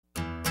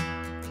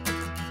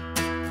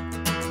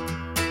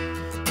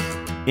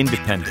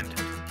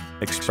Independent,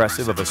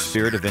 expressive of a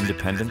spirit of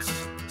independence,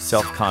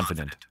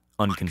 self-confident,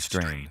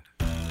 unconstrained.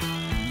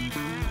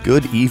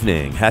 Good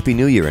evening, Happy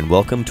New Year, and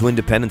welcome to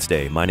Independence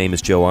Day. My name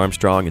is Joe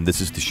Armstrong, and this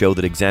is the show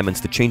that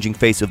examines the changing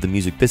face of the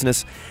music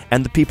business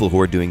and the people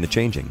who are doing the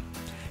changing.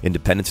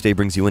 Independence Day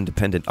brings you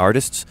independent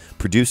artists,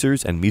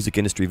 producers, and music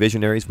industry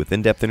visionaries with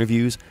in-depth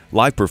interviews,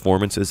 live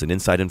performances, and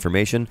inside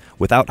information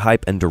without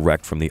hype and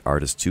direct from the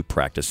artists who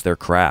practice their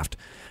craft.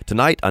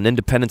 Tonight, on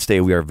Independence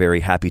Day, we are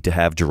very happy to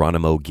have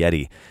Geronimo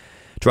Getty.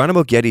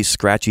 Geronimo Getty's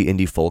scratchy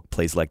indie folk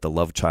plays like the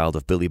love child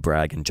of Billy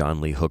Bragg and John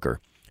Lee Hooker.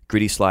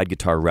 Gritty slide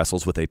guitar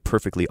wrestles with a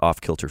perfectly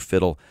off-kilter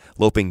fiddle,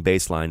 loping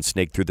bass lines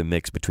snake through the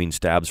mix between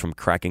stabs from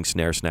cracking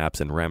snare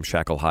snaps and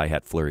ramshackle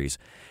hi-hat flurries.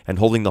 And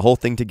holding the whole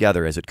thing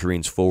together as it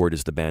careens forward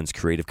is the band's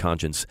creative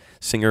conscience,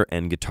 singer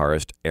and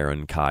guitarist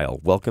Aaron Kyle.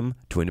 Welcome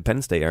to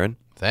Independence Day, Aaron.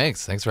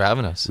 Thanks for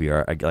having us. We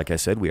are, like I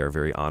said, we are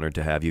very honored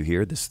to have you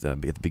here at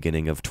the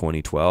beginning of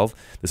 2012.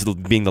 This is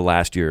being the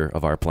last year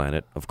of our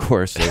planet, of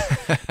course, so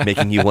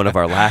making you one of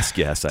our last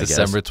guests, I guess.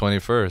 December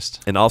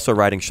 21st. And also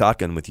riding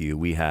shotgun with you,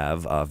 we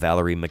have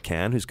Valerie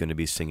McCann, who's going to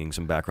be singing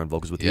some background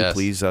vocals with you.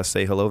 Please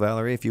say hello,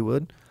 Valerie, if you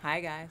would.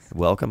 Hi, guys.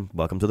 Welcome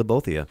to the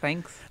both of you.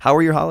 Thanks. How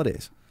were your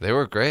holidays? They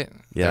were great.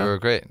 Yeah? They were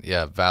great.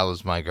 Yeah, Val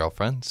is my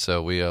girlfriend,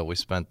 so we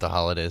spent the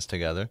holidays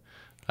together.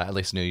 At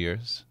least New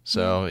Year's.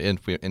 So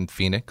in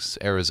Phoenix,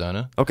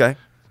 Arizona. Okay.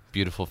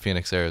 Beautiful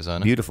Phoenix,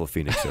 Arizona. Beautiful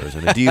Phoenix,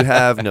 Arizona. Do you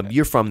have? No,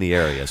 you're from the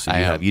area, so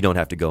you don't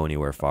have to go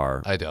anywhere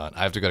far. I don't.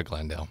 I have to go to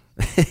Glendale,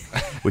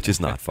 which is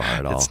not far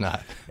at all. It's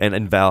not.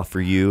 And Val, for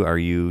you,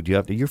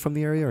 you're from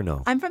the area or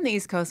no? I'm from the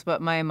East Coast,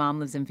 but my mom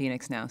lives in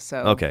Phoenix now. So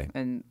okay.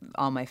 And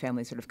all my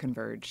family sort of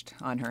converged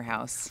on her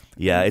house.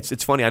 Yeah,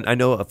 it's funny. I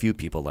know a few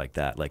people like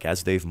that. Like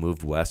as they've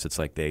moved west, it's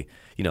like they,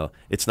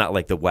 it's not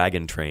like the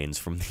wagon trains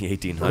from the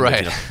 1800s.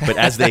 Right. But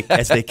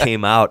as they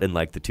came out in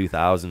like the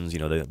 2000s,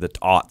 the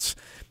aughts.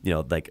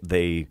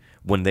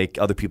 When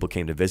other people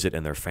came to visit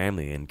and their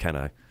family and kind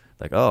of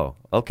like, oh,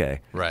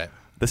 okay. Right.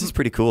 This is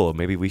pretty cool.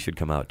 Maybe we should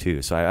come out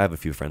too. So I have a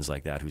few friends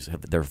like that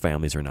their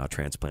families are now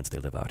transplants. They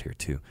live out here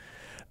too.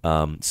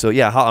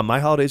 My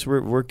holidays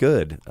were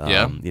good.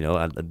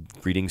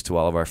 Greetings to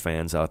all of our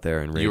fans out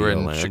there in Radio You were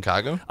in Land.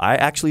 Chicago? I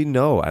actually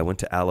I went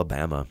to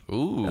Alabama.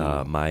 Ooh.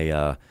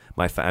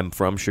 I'm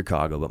from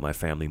Chicago, but my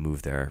family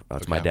moved there.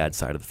 It's my dad's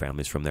side of the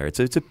family's from there. It's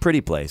a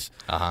pretty place.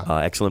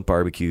 Excellent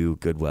barbecue,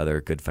 good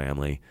weather, good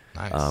family.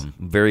 Nice.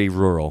 Very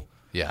rural.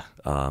 Yeah.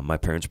 My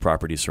parents'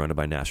 property is surrounded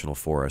by national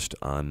forest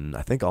on,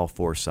 I think, all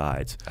four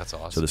sides. That's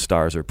awesome. So the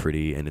stars are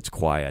pretty and it's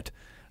quiet,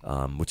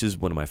 which is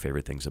one of my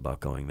favorite things about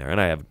going there. And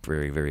I have a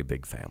very, very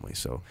big family,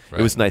 so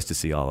It was nice to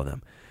see all of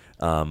them.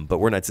 But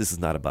this is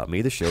not about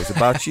me. The show's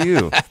about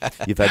you.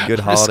 You've had good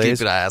holidays.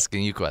 Just keep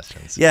asking you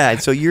questions. Yeah,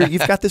 and so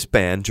you've got this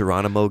band,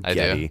 Geronimo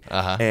Getty.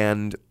 I do.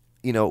 And,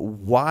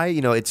 why,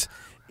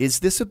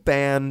 is this a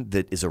band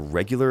that is a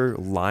regular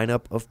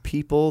lineup of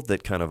people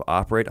that kind of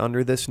operate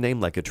under this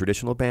name like a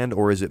traditional band,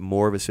 or is it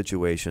more of a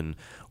situation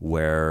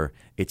where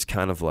it's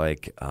kind of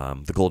like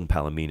the Golden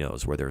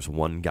Palominos, where there's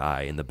one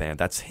guy in the band,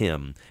 that's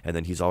him, and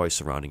then he's always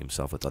surrounding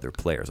himself with other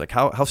players? Like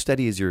how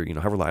steady is your,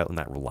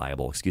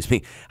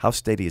 how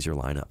steady is your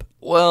lineup?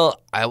 Well,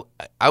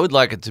 I would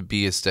like it to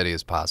be as steady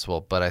as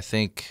possible, but I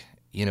think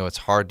it's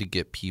hard to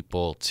get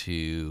people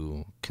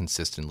to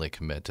consistently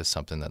commit to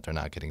something that they're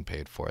not getting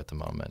paid for at the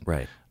moment.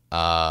 Right.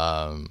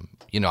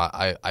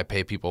 I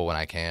pay people when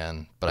I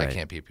can, but right. I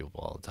can't pay people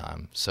all the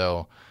time.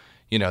 So,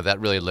 that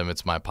really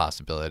limits my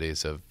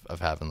possibilities of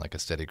having like a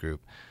steady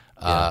group.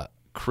 Yeah.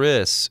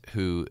 Chris,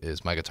 who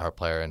is my guitar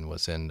player and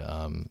was in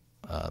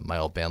my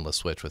old band La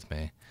Switch with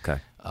me.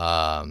 Okay.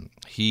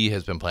 He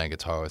has been playing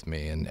guitar with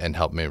me and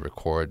helped me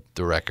record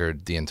the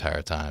record the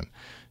entire time.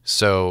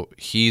 So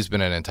he's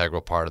been an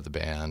integral part of the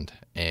band,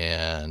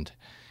 and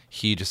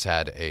he just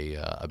had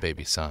a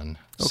baby son.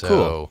 Oh, so,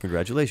 cool.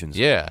 Congratulations.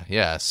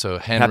 Yeah. So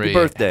Henry, happy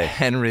birthday.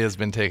 Henry has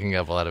been taking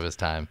up a lot of his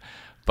time.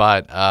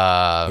 But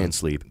and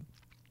sleep.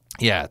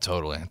 Yeah,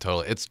 totally.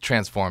 It's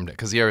transformed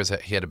because he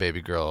had a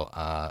baby girl.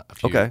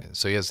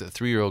 So he has a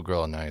 3-year-old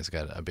girl, and now he's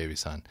got a baby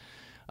son.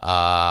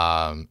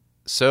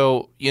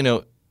 So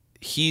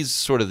he's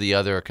sort of the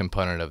other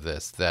component of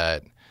this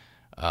that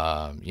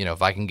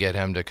if I can get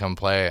him to come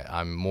play,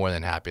 I'm more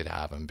than happy to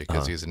have him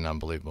because he's an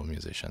unbelievable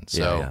musician.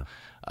 So. Yeah.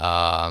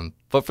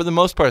 But for the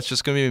most part, it's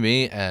just going to be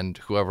me and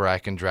whoever I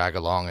can drag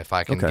along. If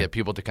I can get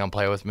people to come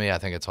play with me, I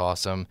think it's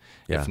awesome.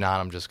 Yeah. If not,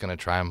 I'm just going to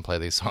try and play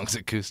these songs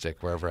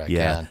acoustic wherever I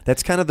Yeah, can.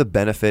 that's kind of the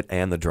benefit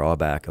and the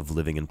drawback of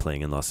living and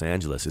playing in Los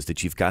Angeles is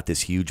that you've got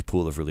this huge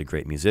pool of really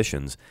great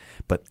musicians,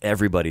 but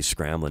everybody's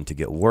scrambling to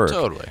get work.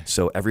 Totally.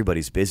 So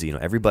everybody's busy.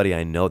 Everybody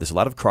I know, there's a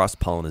lot of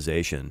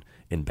cross-pollination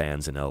in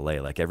bands in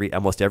LA. Like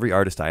almost every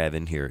artist I have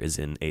in here is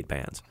in 8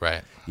 bands.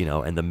 Right.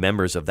 And the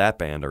members of that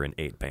band are in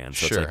 8 bands.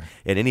 So Sure. it's like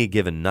at any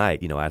given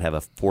night, I'd have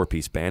a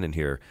 4-piece band in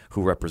here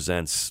who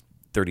represents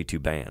 32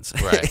 bands.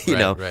 Right.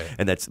 Right.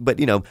 And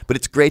but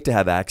it's great to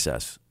have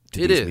access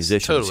to these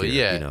musicians totally,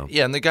 here, yeah.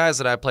 Yeah, and the guys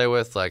that I play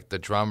with, like the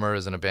drummer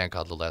is in a band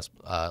called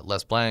the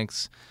Les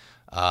Blanks.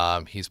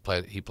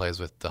 He plays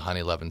with the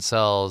Honey Love and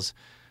Cells.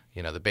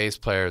 the bass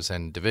player's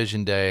in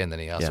Division Day, and then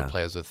he also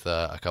plays with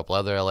a couple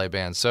other LA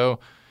bands. So,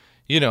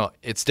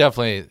 it's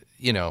definitely,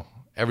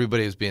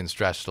 everybody's being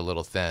stretched a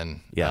little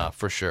thin,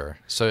 for sure.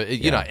 So,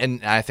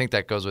 and I think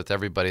that goes with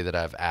everybody that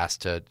I've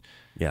asked to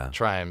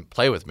try and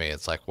play with me.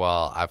 It's like,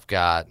 well, I've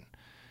got,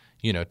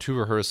 2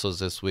 rehearsals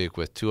this week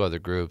with 2 other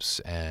groups,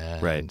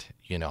 and,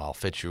 I'll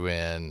fit you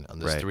in on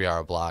this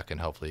 3-hour block,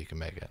 and hopefully you can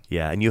make it.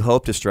 Yeah, and you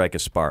hope to strike a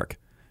spark,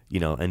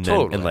 and then,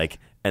 Totally.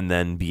 and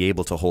then be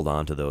able to hold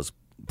on to those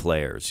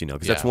players,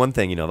 because that's one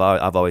thing,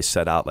 I've always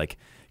set out, like,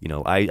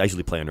 I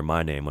usually play under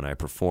my name when I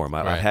perform.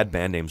 I've had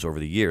band names over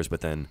the years,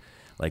 but then,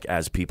 like,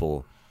 as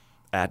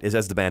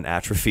the band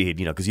atrophied,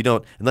 because you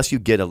don't, unless you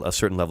get a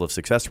certain level of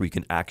success where you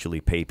can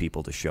actually pay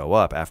people to show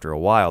up, after a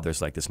while,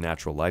 there's like this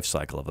natural life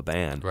cycle of a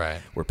band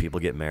where people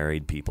get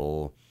married,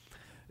 people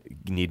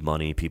need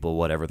money, people,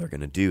 whatever they're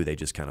going to do, they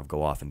just kind of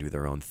go off and do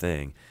their own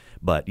thing.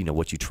 But,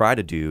 what you try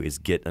to do is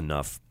get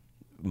enough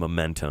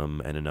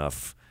momentum and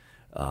enough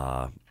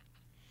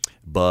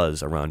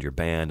buzz around your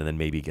band, and then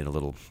maybe get a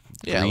little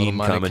green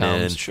coming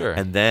in, sure.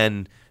 And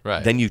then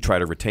you try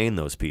to retain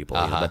those people.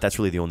 But that's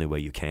really the only way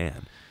you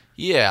can.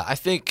 Yeah, I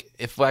think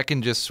if I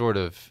can just sort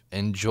of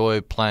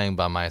enjoy playing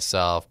by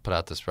myself, put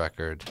out this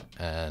record,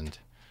 and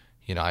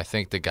I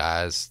think the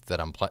guys that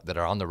that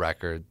are on the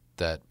record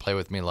that play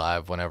with me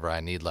live whenever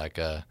I need like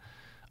a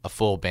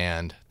full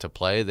band to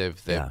play,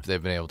 they've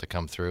been able to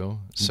come through.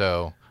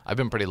 So I've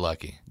been pretty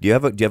lucky. Do you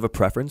have a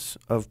preference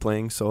of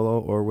playing solo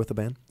or with a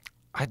band?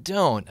 I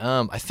don't.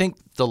 I think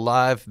the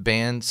live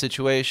band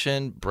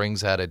situation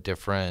brings out a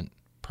different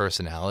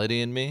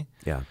personality in me.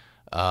 Yeah.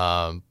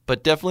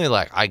 But definitely,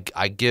 like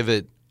I give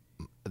it.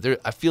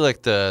 I feel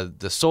like the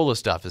solo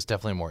stuff is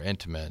definitely more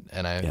intimate,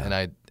 and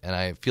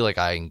I feel like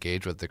I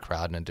engage with the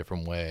crowd in a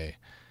different way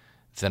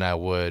than I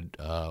would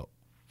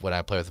when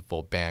I play with a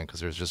full band, because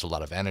there's just a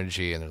lot of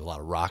energy and there's a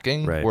lot of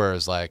rocking. Right.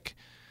 Whereas like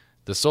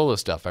the solo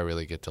stuff, I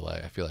really get to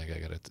I feel like I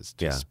got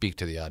to speak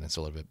to the audience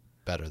a little bit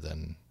better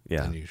than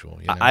usual.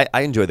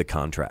 I enjoy the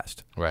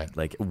contrast. Right.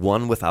 Like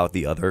one without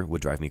the other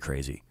would drive me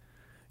crazy.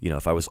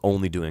 If I was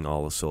only doing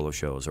all the solo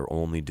shows or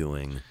only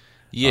doing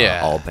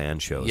all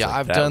band shows. Yeah, like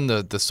I've that. done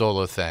the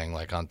solo thing,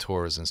 like on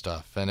tours and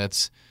stuff. And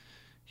it's,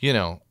 you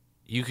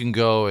can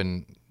go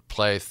and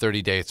play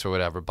 30 dates or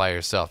whatever by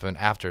yourself. And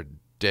after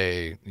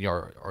day,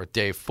 or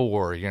day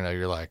 4,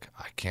 you're like,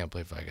 I can't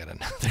believe I got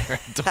another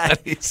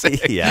 26.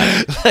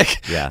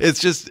 It's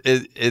just,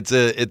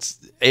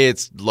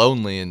 it's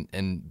lonely.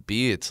 And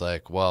B, it's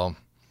like, well,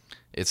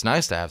 it's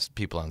nice to have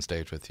people on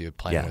stage with you,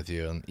 playing with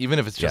you, and even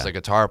if it's just a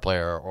guitar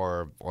player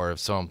or if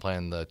someone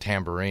playing the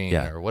tambourine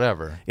or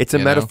whatever. It's a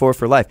metaphor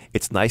for life.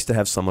 It's nice to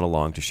have someone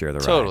along to share the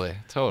ride.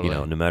 Totally.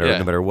 No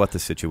matter what the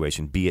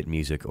situation, be it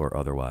music or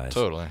otherwise.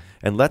 Totally.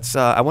 And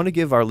I want to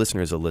give our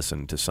listeners a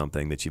listen to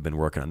something that you've been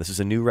working on. This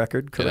is a new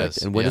record, correct? It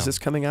is, and when is this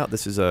coming out?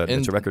 This is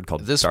it's a record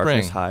called this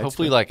Darkness spring, Hides.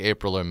 hopefully like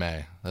April or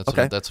May. That's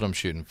what I'm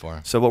shooting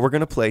for. So what we're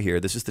going to play here,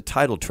 this is the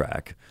title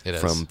track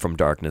from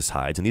Darkness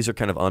Hides, and these are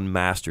kind of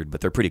unmastered,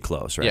 but they're pretty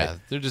close, right? Yeah,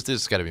 they're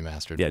just got to be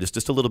mastered. Yeah,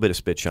 just a little bit of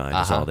spit shine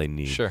is all they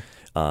need. Sure.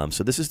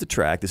 So this is the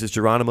track. This is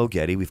Geronimo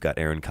Getty. We've got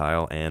Aaron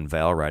Kyle and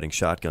Val riding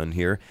shotgun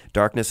here.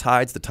 Darkness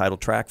Hides, the title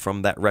track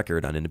from that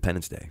record on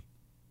Independence Day.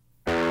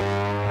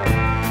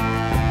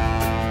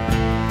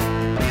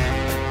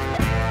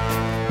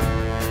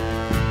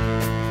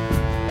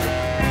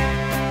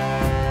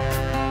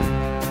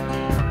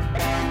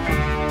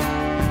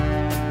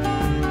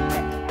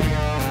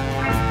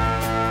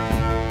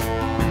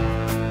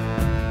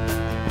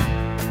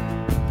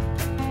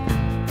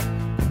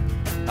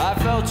 I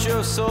felt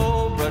your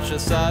soul brush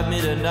aside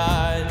me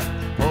tonight.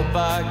 Hope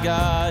by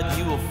God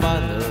you will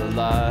find the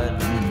light.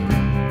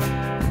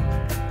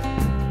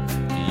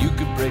 You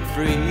could break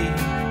free,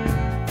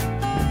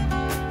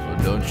 oh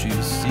don't you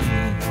see?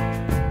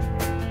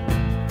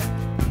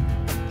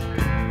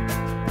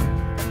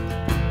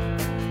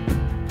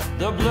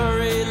 The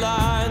blurry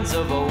lines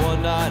of a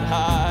one-night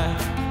high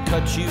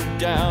cut you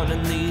down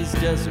in these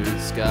desert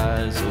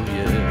skies, oh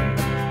yeah.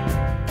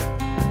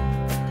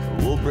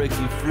 We'll break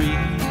you free,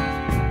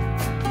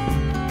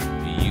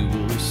 you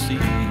will see.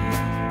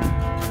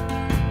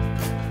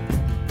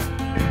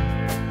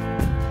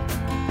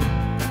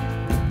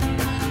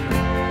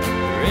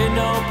 There ain't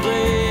no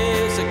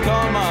place I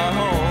call my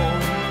home,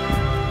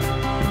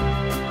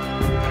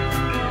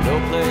 no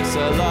place I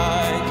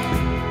like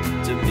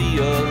to be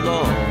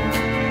alone.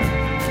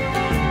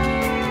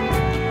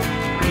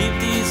 Keep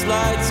these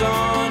lights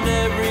on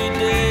every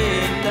day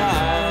and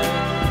night,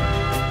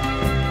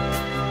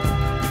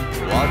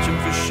 watching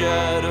for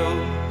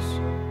shadows,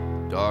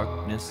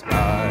 darkness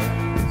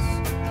eyes.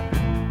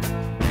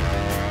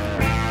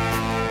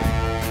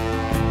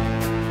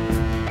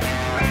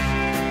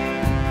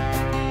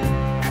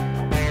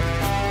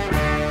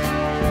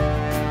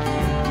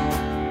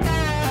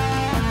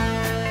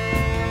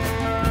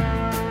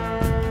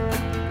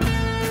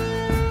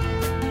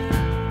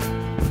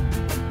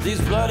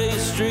 These bloody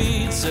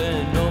streets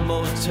and no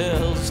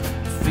motels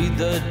feed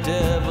the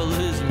devil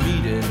his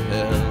meat in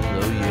hell,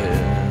 oh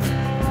yeah.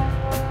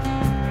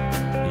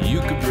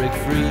 You could break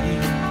break free.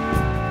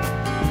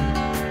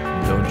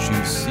 Don't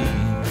you see?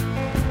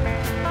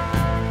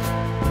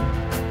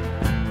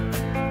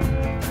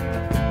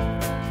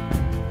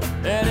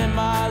 And in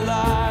my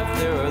life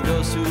there are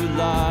those who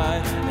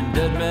lie, and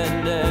dead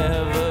men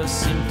never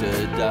seem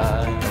to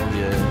die. Oh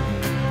yeah,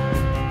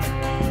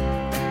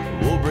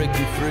 we'll break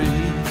you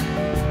free.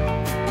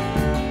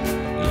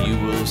 You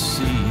will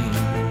see.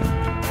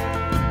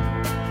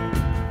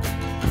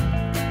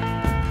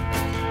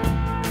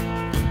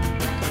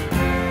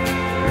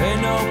 There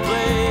ain't no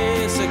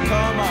place I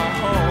call my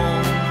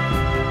home,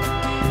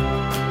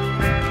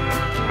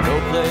 no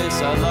place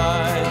I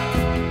like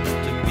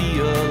to be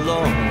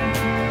alone.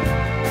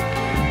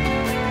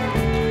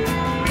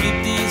 Keep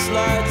these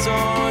lights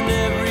on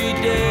every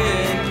day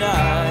and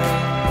night,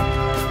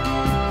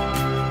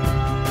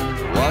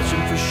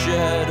 watching for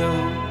shadows.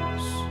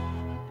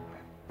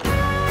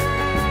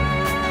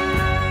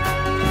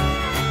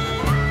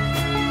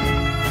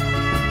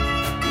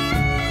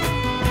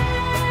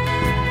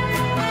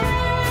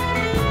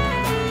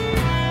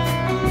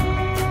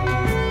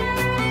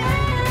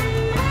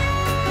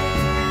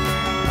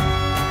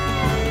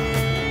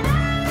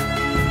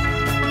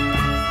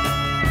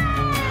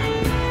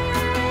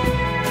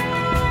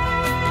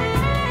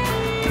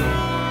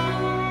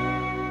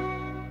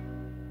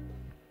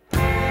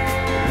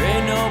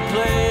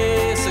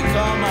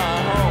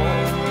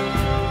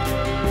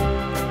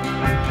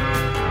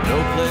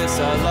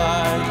 I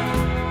like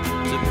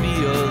to be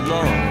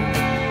alone.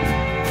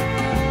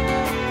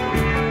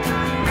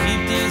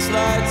 Keep these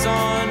lights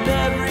on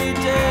every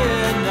day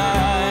and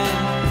night,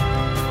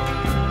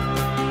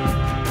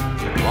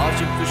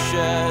 watching for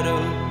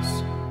shadows,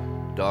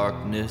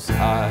 darkness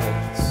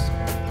hides.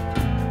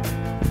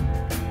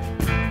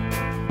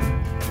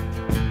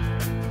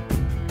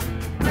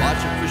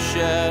 Watching for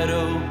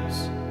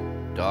shadows,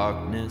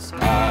 darkness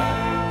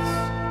hides.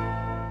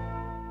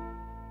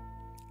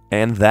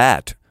 And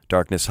that,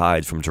 Darkness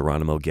Hides from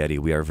Geronimo Getty.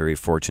 We are very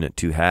fortunate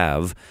to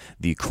have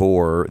the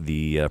core,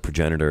 the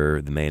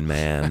progenitor, the main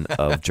man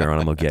of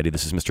Geronimo Getty.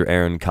 This is Mr.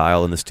 Aaron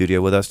Kyle in the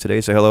studio with us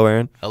today. Say hello,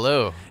 Aaron.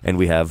 Hello. And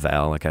we have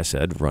Val, like I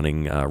said,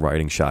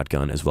 riding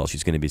shotgun as well.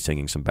 She's going to be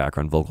singing some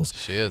background vocals.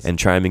 She is. And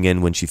chiming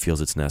in when she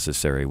feels it's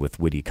necessary with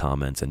witty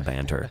comments and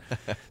banter.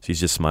 She's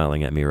just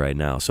smiling at me right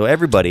now. So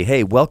everybody,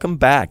 hey, welcome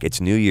back.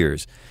 It's New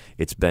Year's.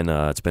 It's been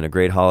a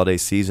great holiday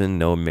season.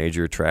 No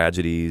major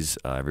tragedies.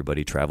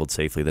 Everybody traveled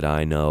safely that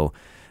I know.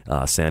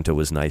 Santa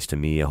was nice to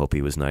me. I hope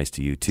he was nice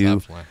to you too.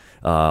 Definitely.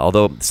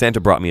 Although Santa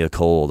brought me a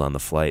cold on the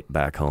flight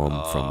back home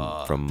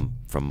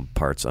from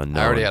parts unknown.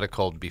 I already had a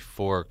cold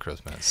before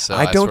Christmas, so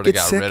I I don't sort of get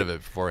got sick. rid of it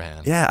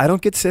beforehand. Yeah, I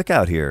don't get sick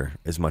out here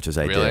as much as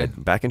I Really?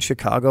 did. Back in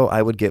Chicago,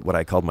 I would get what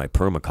I called my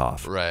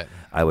permacough. Right.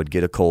 I would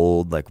get a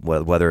cold, like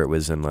whether it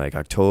was in like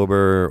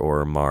October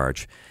or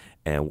March,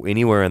 and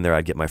anywhere in there,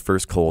 I'd get my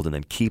first cold and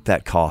then keep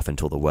that cough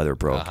until the weather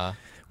broke. Uh-huh.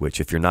 Which,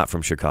 if you're not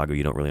from Chicago,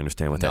 you don't really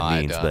understand what No, that I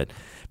means. don't.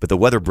 But the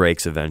weather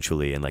breaks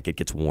eventually, and like it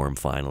gets warm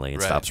finally,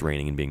 and Right. stops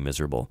raining and being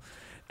miserable.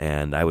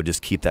 And I would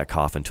just keep that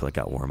cough until it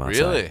got warm outside.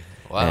 Really?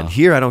 Wow. And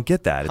here, I don't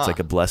get that. It's Huh. like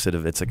a blessed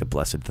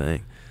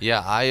thing.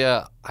 Yeah,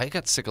 I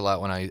got sick a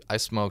lot when I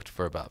smoked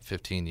for about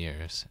 15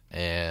 years,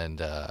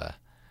 and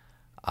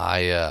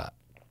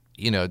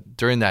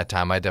during that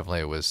time I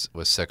definitely was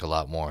sick a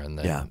lot more, and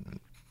then Yeah.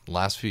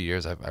 last few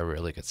years I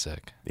rarely get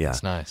sick. Yeah,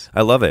 It's nice.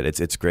 I love it.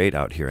 It's great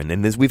out here, and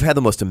then we've had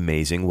the most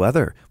amazing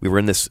weather. We were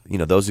in this,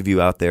 those of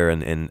you out there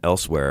and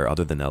elsewhere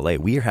other than LA,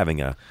 we are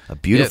having a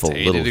beautiful it's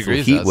 80 little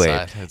degrees heat wave.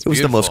 outside. It's It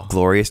was the most beautiful.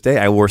 glorious day.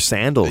 I wore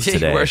sandals Yeah,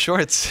 today. you wear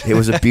shorts. It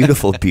was a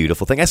beautiful,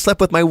 beautiful thing. I slept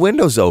with my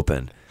windows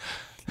open.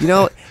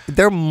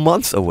 They're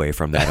months away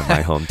from that in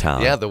my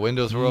hometown. Yeah, the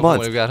windows were open Months.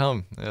 when we got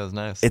home. It was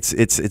nice.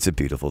 It's a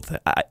beautiful thing.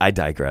 I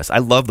digress. I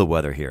love the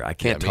weather here. I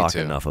can't Yeah, me talk too.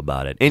 enough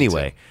about it.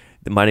 Anyway,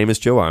 my name is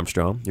Joe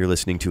Armstrong. You're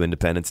listening to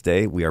Independence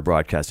Day. We are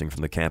broadcasting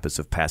from the campus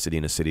of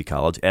Pasadena City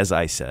College. As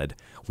I said,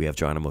 we have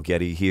Geronimo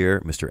Getty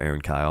here, Mr.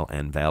 Aaron Kyle,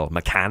 and Val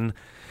McCann.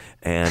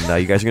 And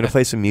you guys are going to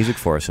play some music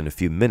for us in a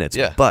few minutes.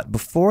 Yeah. But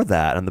before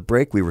that, on the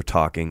break, we were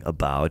talking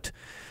about,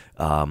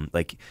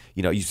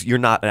 you're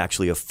not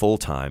actually a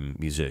full-time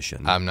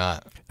musician. I'm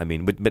not. I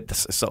mean, but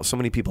so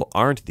many people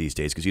aren't these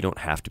days because you don't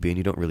have to be and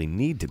you don't really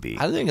need to be.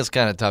 I think it's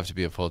kind of tough to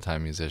be a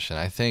full-time musician.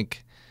 I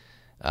think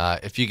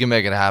if you can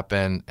make it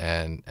happen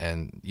and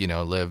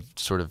live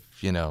sort of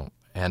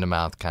hand to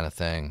mouth kind of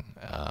thing,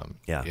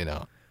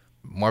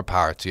 more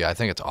power to you. I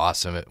think it's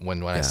awesome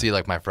when I see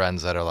like my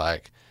friends that are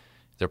like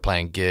they're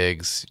playing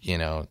gigs,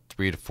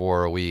 3 to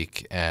 4 a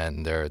week,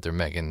 and they're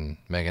making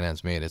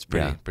ends meet. It's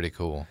pretty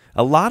cool.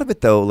 A lot of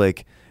it though,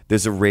 like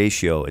there's a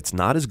ratio. It's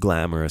not as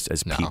glamorous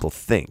as people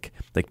think.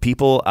 Like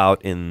people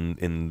out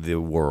in the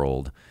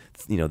world,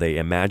 they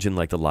imagine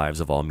like the lives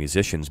of all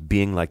musicians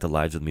being like the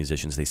lives of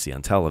musicians they see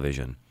on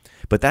television.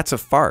 But that's a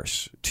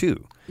farce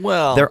too.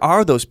 Well, there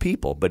are those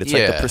people, but it's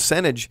like the yeah.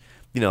 percentage.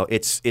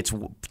 It's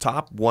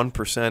top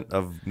 1%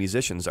 of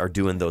musicians are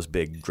doing those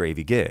big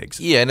gravy gigs.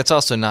 Yeah, and it's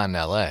also not in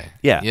LA.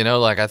 Yeah.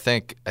 I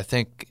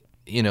think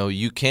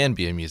you can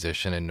be a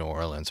musician in New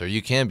Orleans, or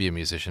you can be a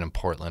musician in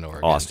Portland,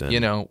 Oregon.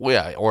 Austin.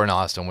 Or in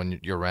Austin when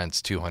your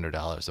rent's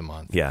 $200 a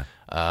month. Yeah.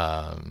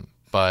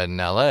 But in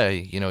LA,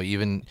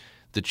 even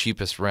the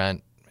cheapest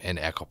rent in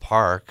Echo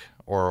Park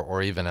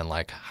or even in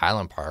like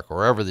Highland Park or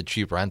wherever the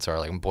cheap rents are,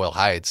 like in Boyle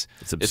Heights,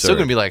 it's still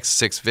going to be like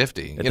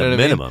 $650. At you know the what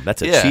minimum. I mean?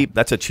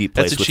 That's a cheap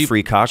place with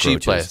free cockroaches.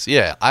 Cheap place.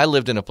 Yeah. I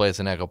lived in a place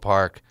in Echo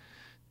Park,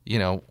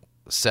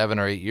 7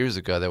 or 8 years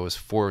ago that was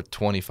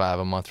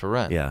 $425 a month for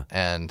rent. Yeah.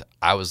 And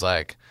I was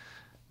like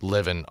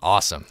living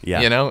awesome.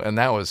 Yeah. And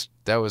that was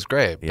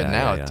great. But Yeah,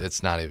 now yeah.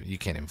 it's not even, you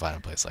can't even find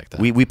a place like that.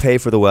 We pay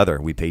for the weather.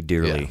 We pay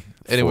dearly. Yeah.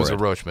 And it for was a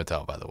Roach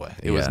Motel, by the way.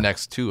 It was Yeah.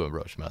 next to a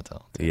Roach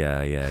Motel.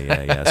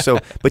 Yeah. So,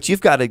 but you've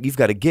got a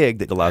gig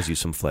that allows you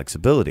some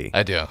flexibility.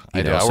 I do.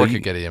 I So work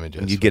at Getty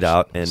Images. You get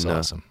out and it's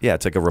awesome.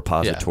 it's like a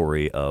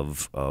repository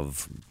of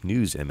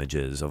news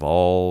images of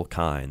all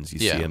kinds.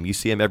 You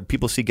see them.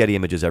 People see Getty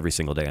Images every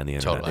single day on the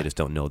internet. Totally. They just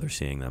don't know they're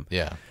seeing them.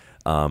 Yeah.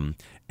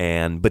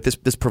 But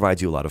this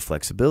provides you a lot of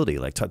flexibility.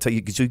 Like so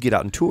you get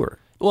out and tour.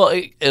 Well,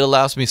 it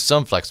allows me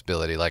some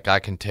flexibility. Like I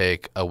can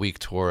take a week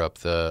tour up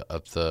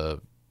the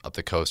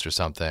coast or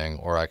something,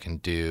 or I can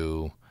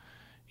do,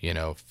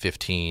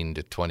 15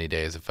 to 20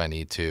 days if I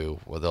need to.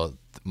 Well,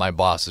 my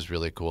boss is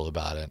really cool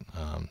about it.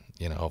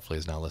 Hopefully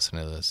he's not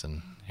listening to this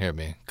and hear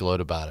me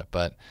gloat about it.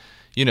 But,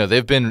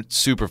 they've been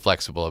super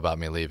flexible about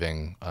me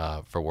leaving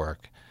for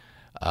work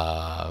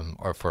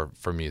or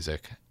for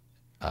music.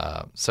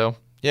 So,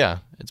 yeah,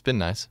 it's been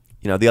nice.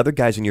 The other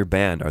guys in your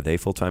band, are they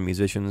full-time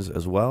musicians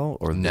as well?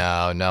 Or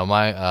No.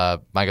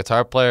 My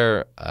guitar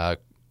player,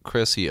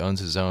 Chris, he owns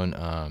his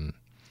own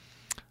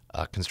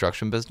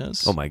construction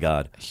business. Oh my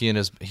God! He and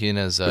his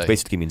Which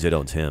basically means it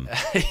owns him.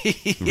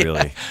 Yeah.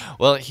 Really?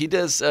 Well, he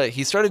does.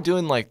 He started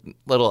doing like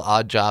little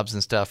odd jobs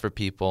and stuff for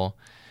people,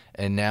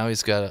 and now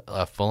he's got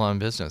a full-on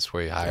business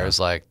where he hires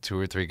like 2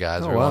 or 3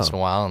 guys every once in a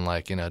while,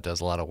 and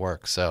does a lot of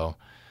work. So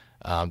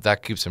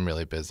that keeps him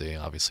really busy.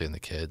 Obviously, and the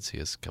kids. He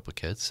has a couple of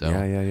kids. So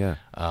Yeah.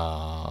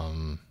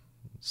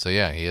 So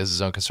yeah, he has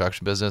his own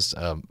construction business.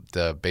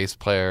 The bass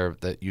player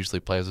that usually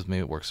plays with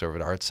me works over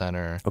at Art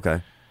Center.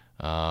 Okay.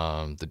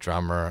 The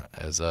drummer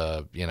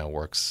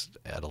works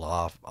at a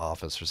law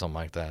office or something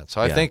like that. So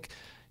I think,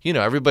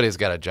 everybody's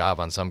got a job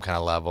on some kind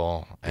of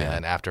level,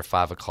 and after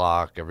 5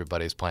 o'clock,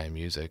 everybody's playing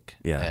music.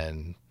 Yeah.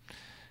 And,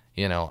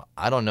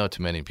 I don't know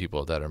too many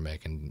people that are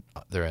making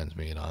their ends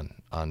meet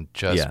on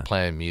just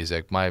playing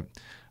music. My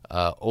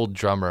old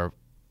drummer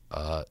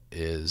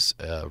is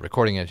a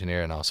recording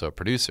engineer and also a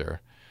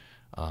producer.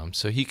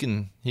 So he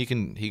can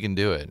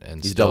do it,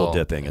 and he's still, double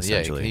dipping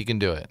essentially. Yeah, he can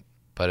do it,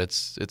 but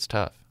it's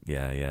tough.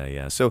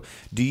 Yeah. So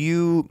do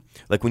you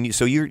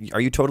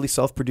are you totally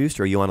self-produced,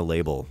 or are you on a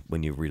label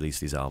when you release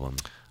these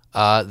albums?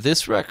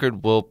 This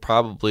record will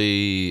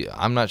probably,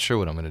 I'm not sure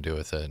what I'm going to do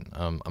with it.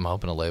 I'm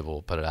hoping a label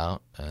will put it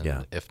out,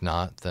 and if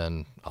not,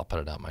 then I'll put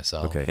it out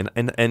myself. Okay,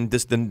 and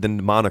this the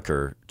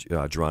moniker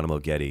Geronimo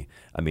Getty.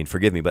 I mean,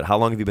 forgive me, but how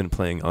long have you been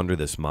playing under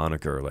this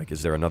moniker? Like,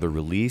 is there another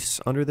release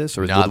under this,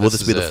 or will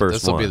this be the first one?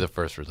 This will be the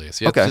first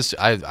release. Yeah,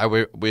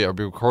 okay. We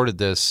recorded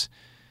this.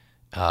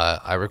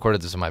 I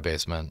recorded this in my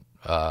basement.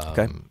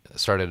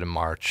 Started in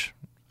March.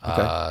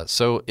 Okay.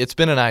 So it's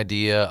been an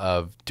idea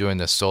of doing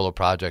this solo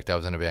project. I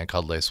was in a band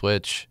called Lay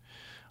Switch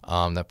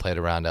that played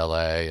around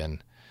LA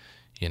and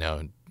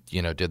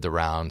did the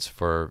rounds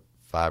for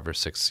 5 or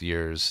 6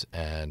 years,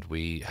 and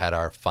we had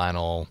our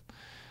final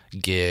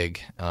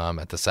gig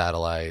at the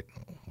Satellite,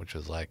 which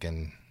was like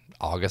in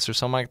August or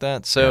something like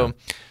that. So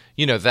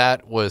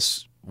that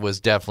was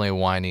definitely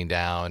winding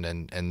down,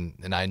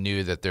 and I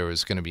knew that there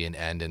was going to be an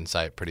end in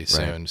sight pretty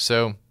soon. Right.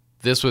 So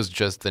this was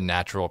just the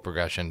natural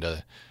progression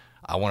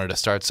I wanted to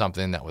start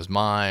something that was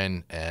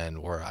mine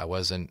and where I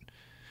wasn't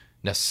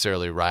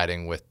necessarily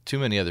writing with too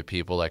many other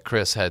people. Like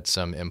Chris had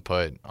some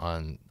input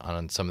on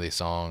some of these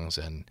songs,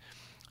 and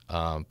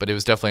but it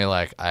was definitely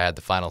like I had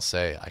the final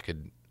say. I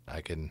could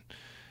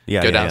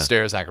go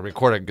downstairs and I could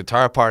record a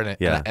guitar part,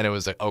 and it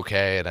was like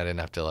okay, and I didn't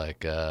have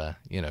to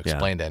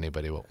explain to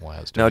anybody why I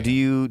was doing. Now, do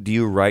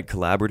you write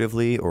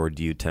collaboratively, or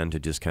do you tend to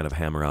just kind of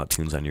hammer out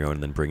tunes on your own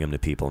and then bring them to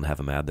people and have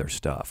them add their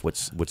stuff?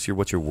 What's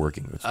your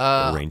working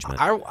arrangement?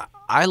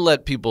 I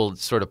let people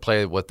sort of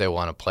play what they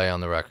want to play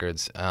on the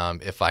records.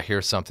 If I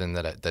hear something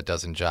that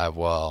doesn't jive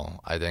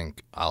well, I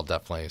think I'll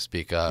definitely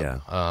speak up.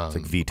 Yeah, it's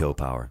like veto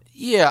power.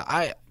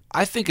 Yeah,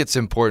 I think it's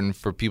important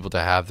for people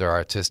to have their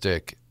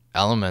artistic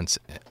elements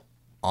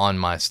on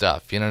my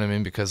stuff. You know what I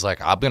mean? Because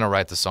like I'm gonna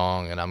write the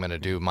song and I'm gonna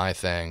do my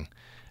thing,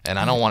 and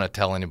I don't want to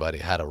tell anybody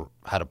how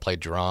to play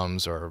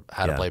drums or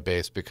how to play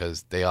bass,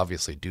 because they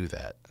obviously do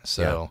that.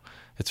 So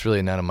it's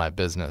really none of my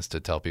business to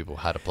tell people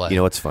how to play. You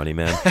know what's funny,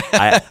 man?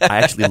 I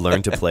actually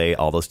learned to play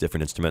all those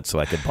different instruments so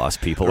I could boss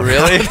people.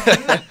 Really?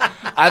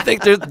 I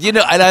think there's, and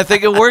I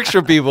think it works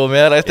for people,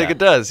 man. I think it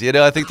does.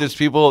 I think there's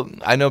people,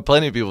 I know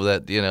plenty of people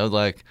that,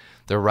 like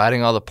they're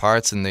writing all the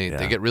parts and they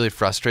get really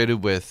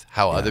frustrated with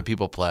how other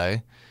people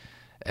play.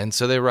 And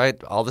so they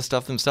write all the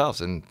stuff themselves,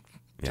 and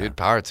dude,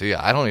 power to you.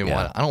 I don't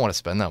want to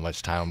spend that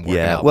much time working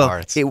out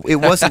parts. It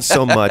wasn't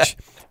so much.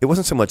 it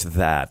wasn't so much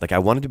that. Like, I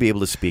wanted to be able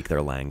to speak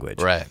their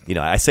language. Right. You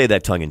know, I say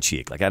that tongue in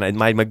cheek. Like,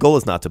 my goal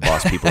is not to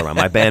boss people around.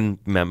 My band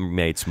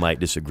mates might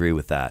disagree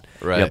with that.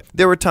 Right. You know,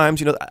 there were times,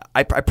 you know,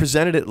 I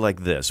presented it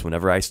like this.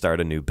 Whenever I start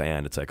a new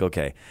band, it's like,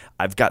 okay,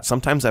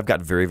 sometimes I've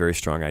got very, very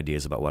strong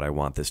ideas about what I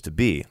want this to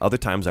be. Other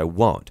times I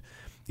won't.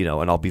 You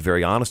know, and I'll be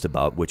very honest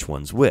about which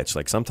one's which.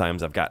 Like,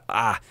 sometimes I've got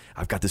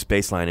this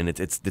bass line, and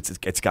it's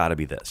got to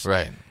be this.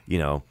 Right. You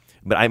know,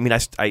 but I mean,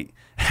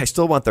 I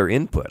still want their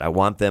input. I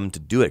want them to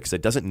do it because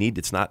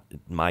it's not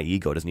my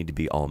ego. It doesn't need to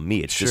be all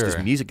me. It's just this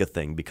music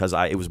thing because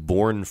it was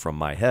born from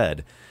my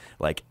head.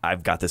 Like,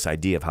 I've got this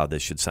idea of how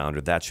this should sound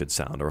or that should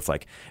sound, or if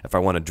I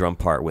want a drum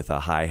part with a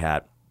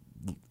hi-hat,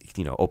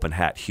 you know, open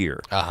hat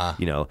here.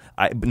 You know,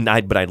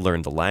 but I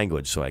learned the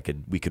language so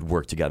we could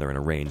work together and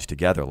arrange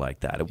together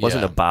like that. It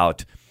wasn't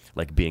about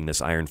like being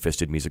this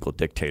iron-fisted musical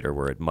dictator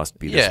where it must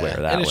be this way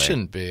or that way. And it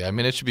shouldn't be. I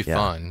mean, it should be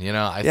fun. You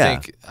know, I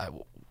think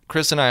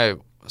Chris and I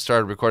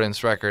started recording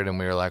this record, and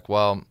we were like,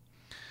 well,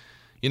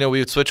 you know, we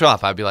would switch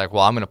off. I'd be like,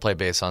 well, I'm going to play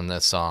bass on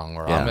this song,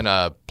 or I'm going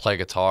to play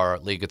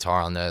lead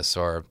guitar on this,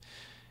 or,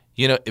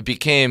 you know, it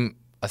became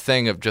a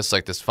thing of just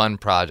like this fun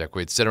project.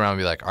 We'd sit around and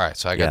be like, all right,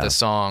 so I got this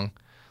song.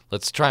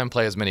 Let's try and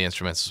play as many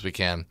instruments as we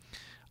can.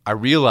 I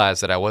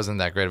realized that I wasn't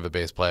that great of a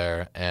bass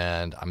player,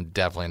 and I'm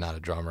definitely not a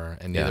drummer,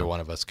 and neither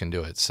one of us can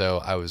do it. So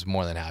I was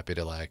more than happy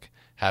to like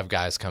have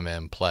guys come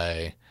in,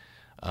 play.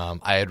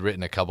 I had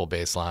written a couple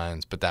bass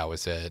lines, but that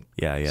was it.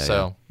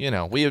 So you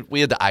know, we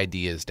had the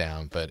ideas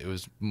down, but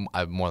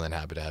I'm more than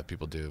happy to have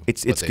people do.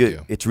 It's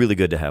good. It's really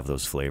good to have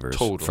those flavors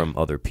from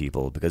other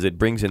people because it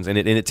brings in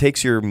and it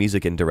takes your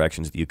music in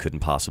directions that you couldn't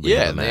possibly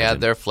imagine. They add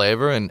their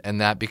flavor,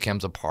 and that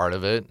becomes a part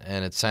of it,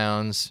 and it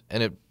sounds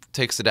and it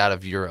takes it out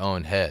of your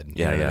own head.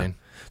 You know what I mean?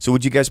 So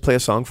would you guys play a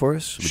song for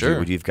us?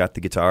 Sure. You've got the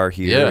guitar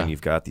here, and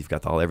you've got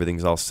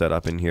everything's all set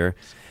up in here,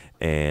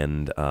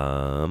 and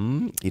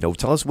you know,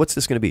 tell us what's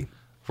this going to be.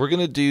 We're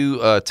going to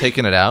do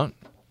Taking It Out.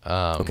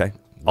 Okay.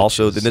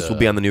 Also, then this will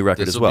be on the new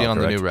record as well, This will be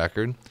on correct? the new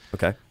record.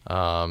 Okay.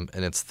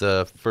 And it's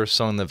the first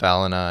song that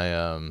Val and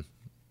I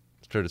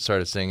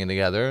started singing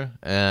together,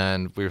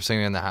 and we were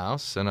singing in the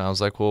house, and I was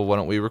like, well, why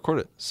don't we record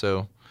it?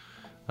 So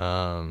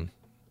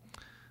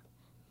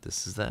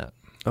this is that.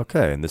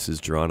 Okay, and this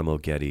is Geronimo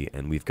Getty,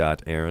 and we've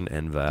got Aaron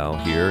and Val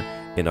here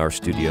in our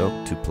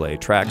studio to play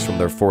tracks from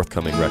their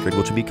forthcoming record,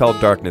 which will be called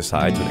Darkness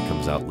Hides when it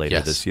comes out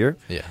later this year.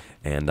 Yeah.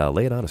 And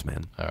lay it on us,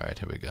 man. All right,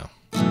 here we go.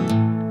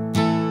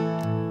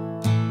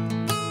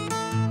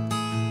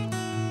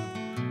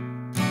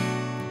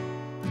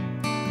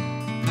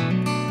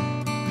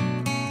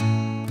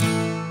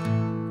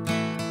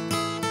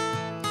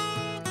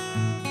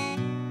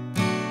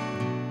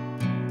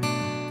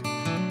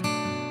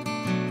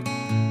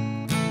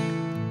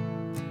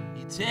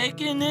 You're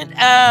taking it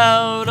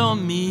out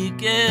on me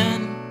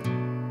again.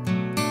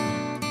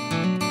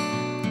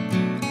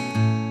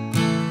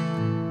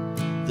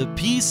 The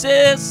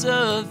pieces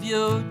of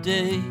your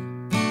day.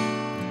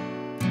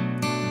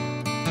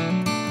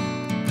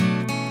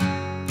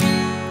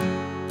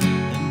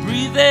 And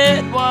breathe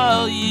it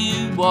while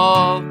you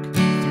walk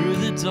through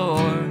the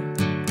door.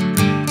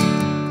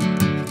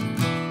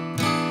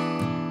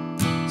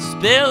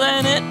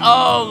 Spilling it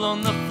all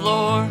on the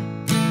floor.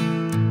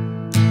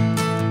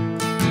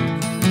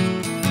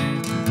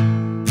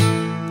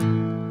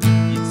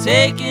 You're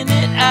taking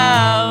it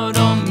out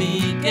on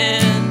me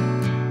again.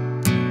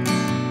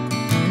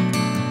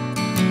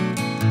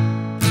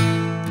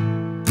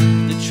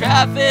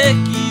 Traffic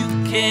you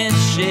can't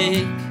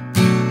shake.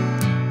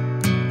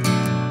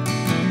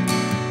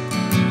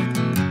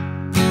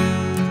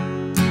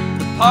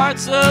 The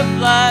parts of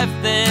life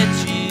that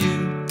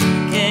you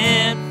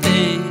can't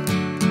fake.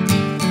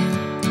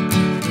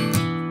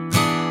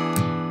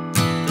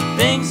 The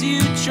things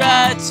you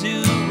try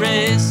to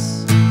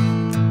erase.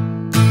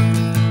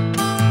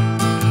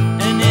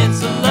 And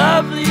it's a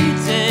lovely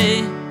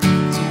day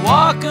to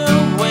walk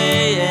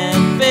away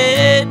and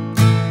fade.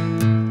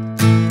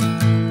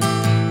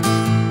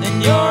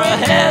 You're a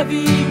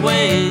heavy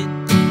weight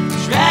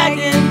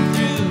dragging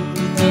through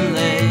the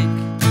lake.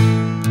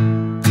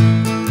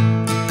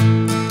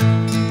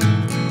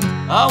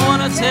 I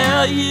wanna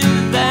tell you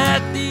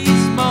that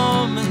these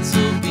moments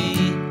will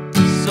be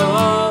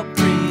so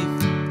brief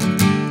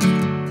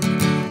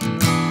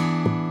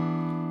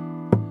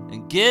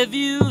and give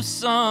you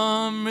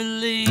some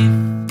relief.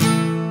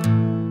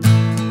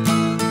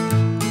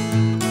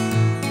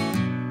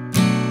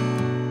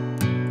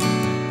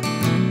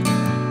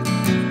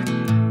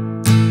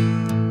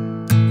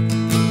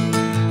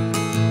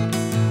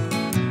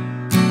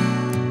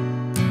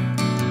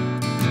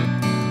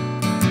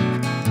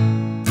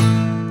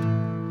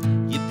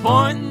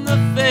 Pointing the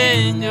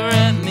finger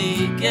at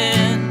me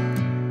again.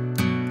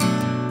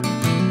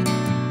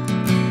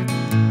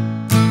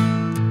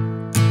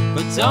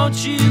 But don't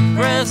you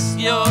press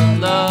your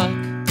luck.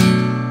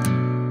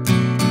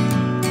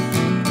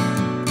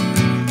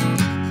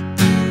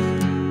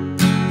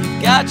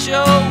 You've got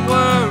your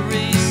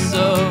worries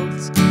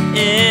soaked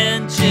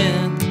in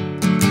gin.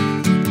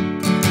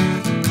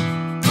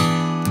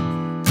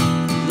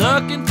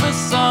 Look looking for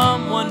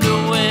someone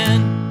to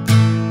win.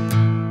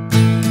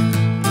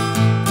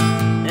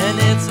 And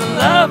it's a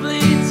lovely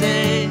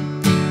day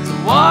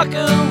to walk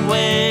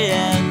away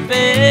and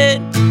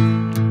fade.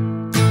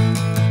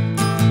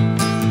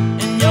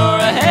 And you're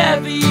a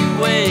heavy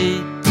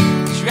weight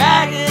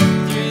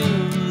dragging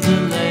through the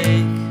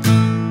lake.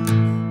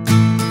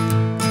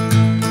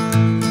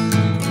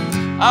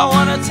 I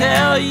wanna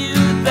tell you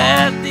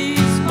that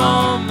these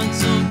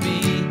moments will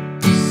be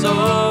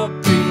so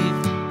brief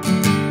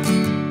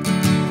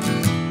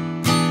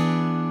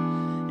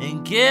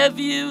and give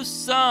you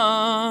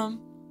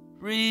some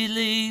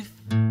relief.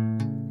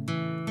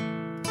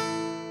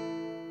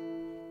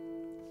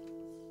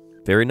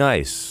 Very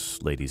nice,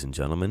 ladies and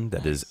gentlemen.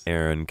 That is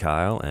Aaron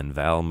Kyle and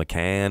Val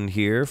McCann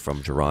here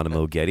from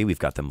Geronimo Getty. We've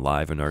got them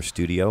live in our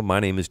studio. My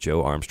name is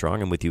Joe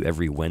Armstrong. I'm with you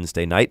every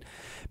Wednesday night,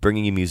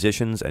 bringing you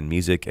musicians and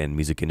music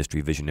industry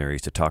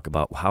visionaries to talk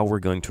about how we're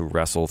going to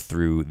wrestle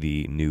through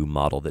the new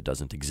model that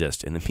doesn't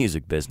exist in the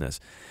music business.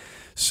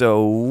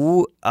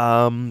 So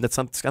that's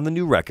on the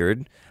new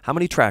record. How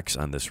many tracks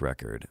on this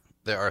record?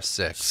 There are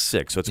 6.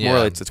 6. So it's Yeah.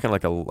 more. It's kind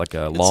of like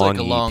a It's long like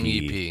a long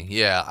EP. EP.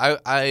 Yeah,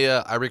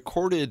 I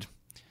recorded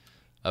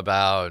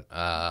about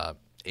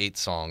 8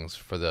 songs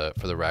for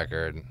the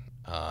record,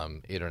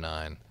 8 or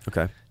 9.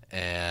 Okay.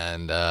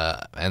 And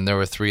there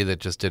were 3 that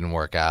just didn't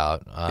work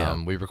out.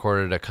 We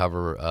recorded a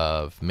cover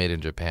of "Made in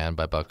Japan"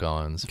 by Buck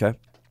Owens. Okay.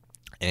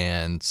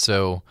 And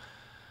so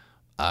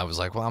I was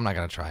like, well, I'm not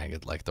gonna try and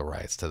get like the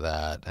rights to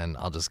that, and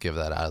I'll just give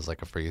that out as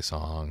like a free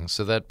song.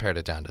 So that pared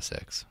it down to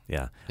 6.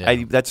 Yeah.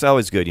 Yeah. That's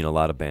always good. You know, a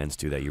lot of bands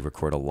do that. You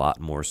record a lot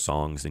more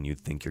songs than you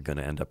think you're going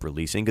to end up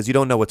releasing because you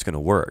don't know what's going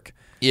to work.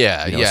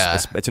 Yeah, You know, yeah.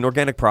 It's an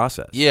organic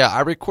process. Yeah,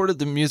 I recorded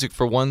the music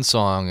for one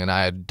song, and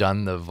I had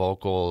done the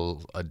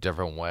vocal a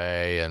different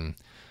way, and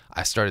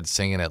I started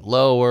singing it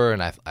lower,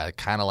 and I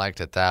kind of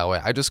liked it that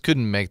way. I just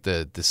couldn't make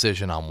the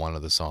decision on one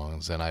of the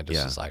songs, and I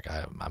just was like,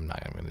 I'm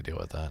not even going to deal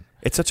with that.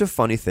 It's such a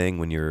funny thing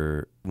when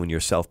you're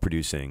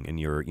self-producing and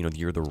you're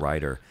the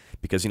writer,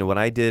 because when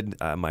I did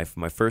my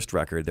first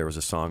record, there was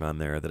a song on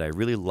there that I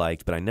really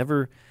liked, but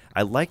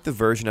I liked the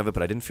version of it,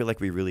 but I didn't feel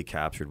like we really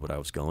captured what I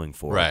was going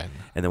for. Right.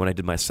 And then when I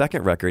did my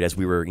second record, as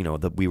we were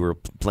we were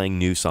playing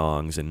new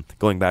songs and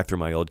going back through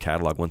my old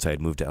catalog once I had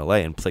moved to LA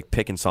and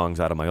picking songs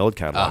out of my old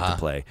catalog to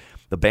play.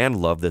 The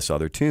band loved this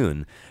other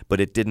tune, but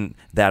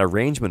that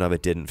arrangement of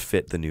it didn't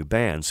fit the new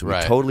band. So we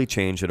totally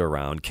changed it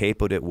around,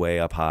 capoed it way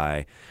up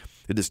high,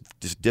 did this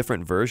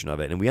different version of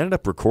it. And we ended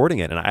up recording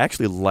it, and I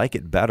actually like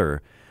it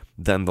better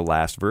than the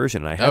last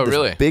version. And I had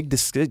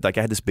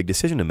this big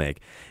decision to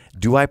make.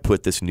 Do I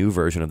put this new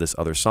version of this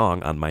other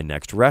song on my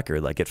next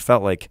record? Like, it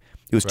felt like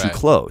it was too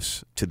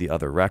close to the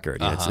other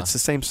record. It's the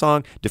same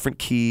song, different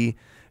key,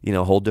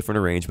 whole different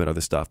arrangement,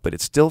 other stuff, but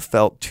it still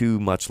felt too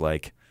much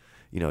like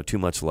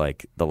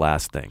the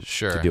last thing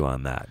to do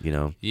on that,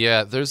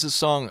 Yeah, there's a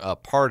song,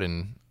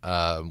 Pardon,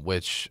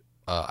 which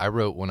I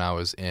wrote when I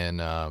was in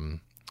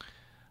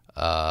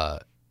La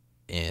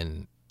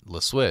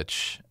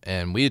Switch,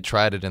 and we had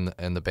tried it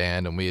in the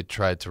band, and we had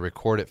tried to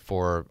record it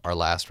for our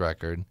last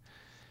record,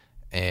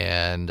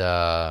 and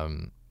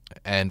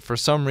for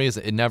some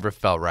reason it never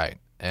felt right,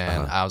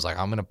 and I was like,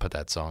 I'm gonna put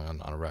that song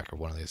on a record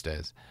one of these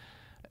days.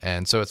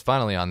 And so it's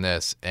finally on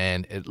this,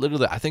 and it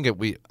literally,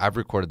 I've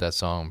recorded that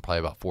song probably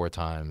about 4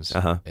 times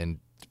in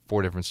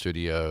 4 different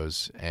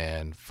studios,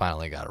 and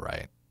finally got it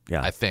right.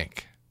 Yeah, I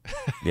think.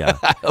 Yeah,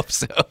 I hope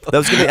so. That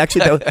was gonna be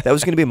that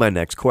was gonna be my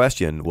next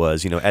question.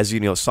 Was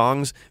as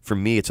songs for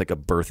me, it's like a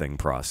birthing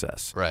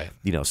process. Right.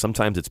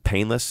 Sometimes it's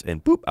painless,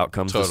 and boop, out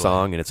comes the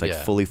song, and it's like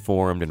fully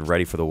formed and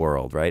ready for the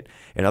world, right?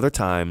 And other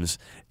times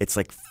it's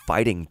like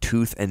fighting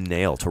tooth and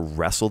nail to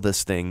wrestle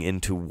this thing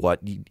into what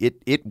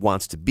it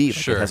wants to be.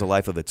 Like, it has a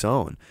life of its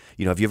own.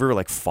 Have you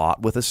ever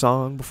fought with a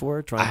song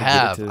before? I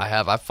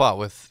have. I've fought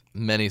with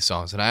many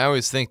songs, and I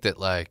always think that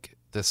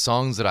the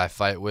songs that I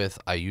fight with,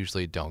 I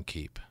usually don't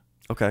keep.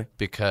 Okay.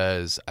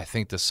 Because I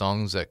think the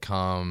songs that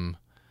come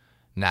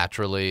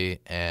naturally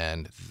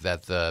and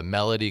that the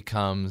melody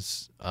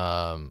comes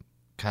kind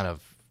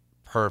of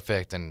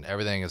perfect and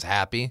everything is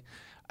happy,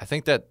 I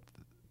think that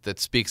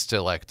speaks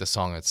to the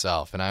song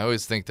itself. And I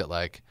always think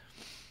that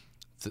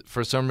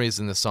for some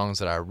reason the songs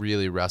that I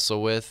really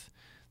wrestle with,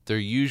 they're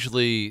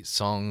usually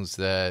songs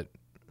that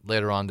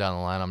later on down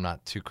the line I'm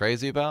not too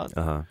crazy about,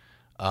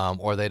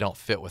 or they don't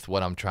fit with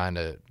what I'm trying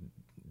to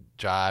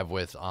jive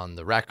with on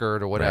the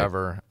record or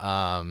whatever.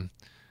 Right.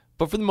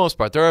 But for the most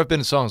part, there have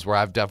been songs where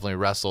I've definitely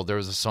wrestled. There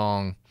was a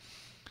song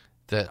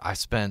that I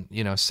spent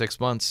 6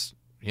 months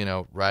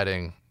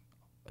writing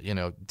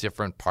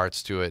different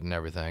parts to it and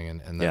everything,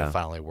 and then it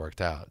finally worked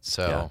out.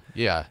 So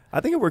yeah, I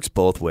think it works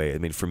both ways. I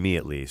mean, for me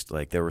at least,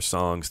 there were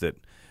songs that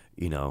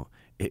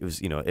it was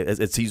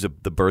it's use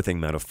the birthing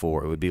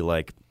metaphor. It would be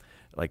like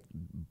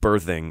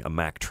birthing a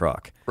Mack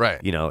truck.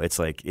 Right. It's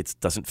it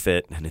doesn't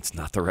fit, and it's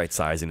not the right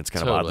size, and it's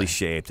kind of oddly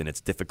shaped, and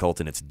it's difficult,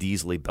 and it's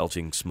diesely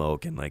belching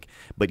smoke, and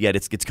but yet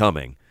it's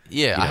coming.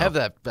 Yeah, I have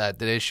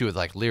that issue with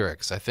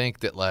lyrics. I think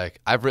that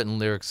I've written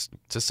lyrics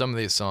to some of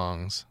these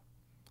songs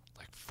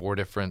four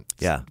different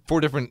Yeah.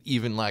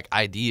 even like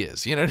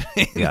ideas, you know what I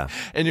mean? Yeah.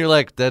 And you're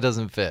like, that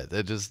doesn't fit.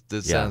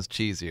 It sounds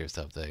cheesy or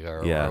something,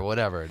 or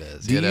whatever it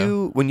is. Do you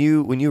know? when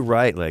you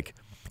write, like,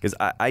 because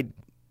I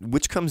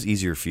which comes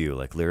easier for you,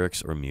 like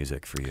lyrics or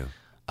music for you?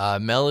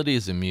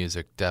 Melodies and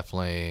music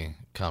definitely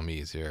come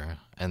easier,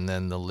 and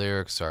then the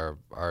lyrics are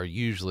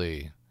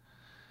usually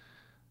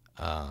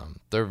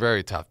they're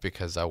very tough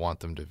because I want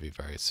them to be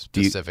very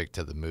specific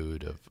to the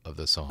mood of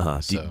the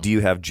song. Do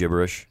you have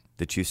gibberish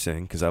that you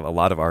sing? Because a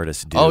lot of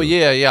artists do. Oh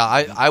yeah.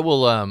 I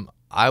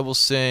will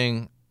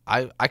sing.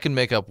 I can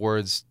make up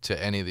words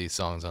to any of these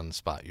songs on the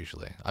spot.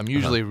 Usually, I'm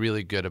usually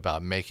really good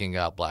about making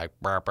up like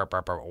burr, burr,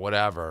 burr, burr,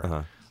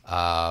 whatever.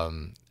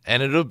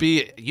 And it'll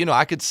be,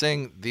 I could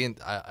sing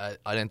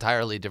an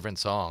entirely different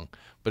song,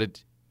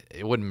 but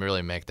it wouldn't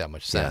really make that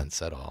much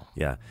sense at all.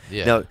 Yeah.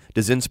 Yeah. Now,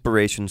 does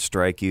inspiration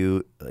strike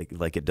you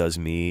like it does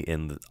me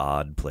in the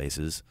odd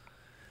places?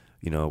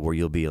 Where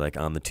you'll be like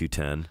on the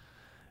 210.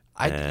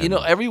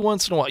 Every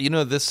once in a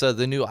while, this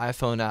the new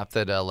iPhone app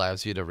that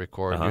allows you to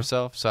record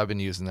yourself. So I've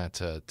been using that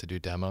to do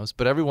demos.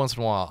 But every once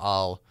in a while,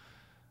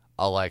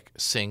 I'll like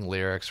sing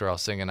lyrics or I'll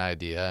sing an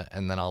idea,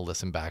 and then I'll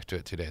listen back to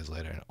it 2 days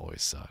later, and it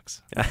always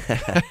sucks.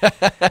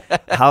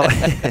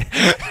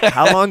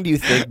 How long do you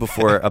think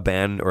before a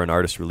band or an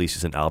artist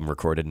releases an album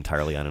recorded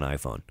entirely on an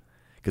iPhone?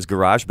 Because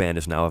GarageBand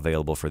is now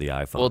available for the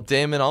iPhone. Well,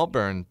 Damon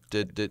Albarn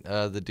did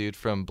the dude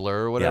from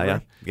Blur or whatever. Yeah,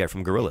 the guy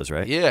from Gorillaz,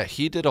 right? Yeah,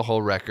 he did a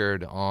whole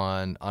record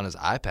on his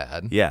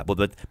iPad. Yeah,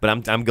 but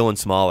I'm going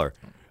smaller.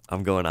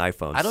 I'm going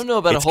iPhones. I don't know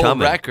about it's a whole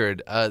coming.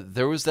 record.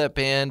 There was that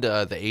band,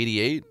 the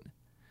 88.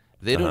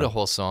 They did a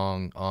whole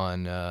song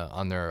on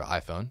their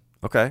iPhone.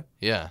 Okay.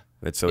 Yeah.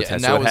 It has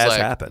like,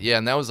 happened. Yeah,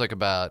 and that was like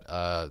about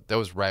that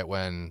was right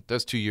when that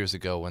was 2 years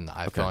ago when the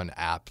iPhone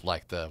app,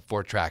 like the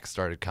 4-track,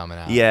 started coming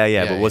out.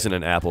 Yeah, but it wasn't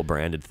an Apple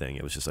branded thing.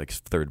 It was just like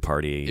third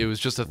party. It was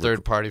just a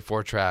third party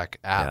 4-track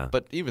app,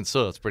 but even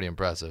still, it's pretty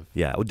impressive.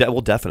 Yeah,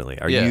 well,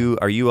 definitely. Are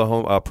you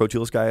a Pro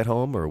Tools guy at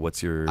home, or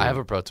what's your? I have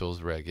a Pro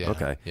Tools rig. Yeah.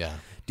 Okay. Yeah.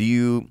 Do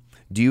you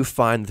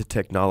find the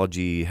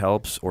technology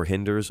helps or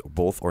hinders,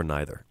 both or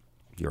neither,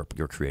 your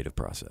creative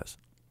process?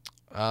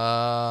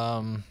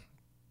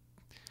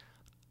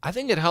 I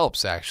think it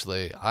helps,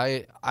 actually.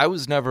 I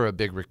was never a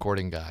big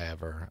recording guy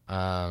ever.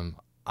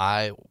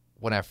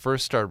 When I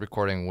first started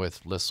recording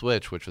with Le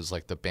Switch, which was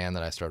like the band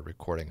that I started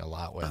recording a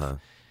lot with,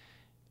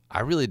 I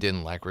really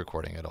didn't like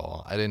recording at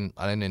all. I didn't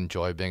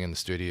enjoy being in the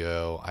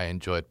studio. I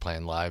enjoyed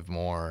playing live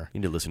more.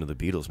 You need to listen to the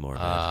Beatles more.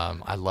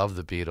 Man. I love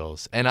the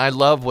Beatles, and I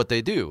love what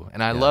they do,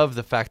 and I love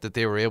the fact that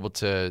they were able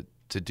to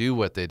do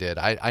what they did.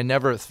 I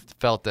never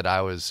felt that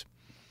I was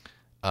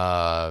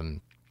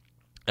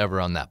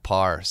ever on that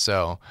par.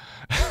 So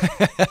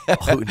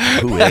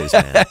who is,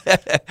 man?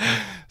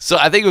 So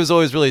I think it was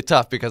always really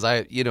tough because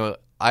I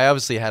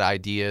obviously had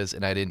ideas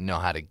and I didn't know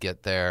how to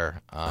get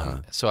there.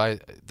 So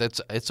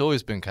it's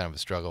always been kind of a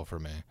struggle for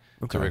me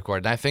to record.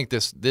 And I think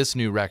this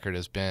new record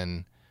has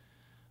been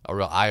a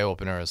real eye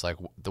opener. Is like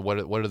what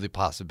are the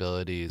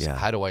possibilities? Yeah.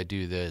 How do I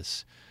do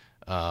this?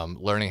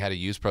 Learning how to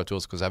use Pro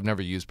Tools, because I've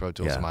never used Pro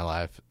Tools in my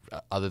life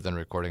other than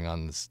recording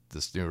on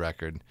this new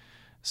record.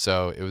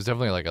 So it was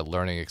definitely like a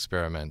learning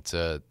experiment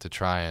to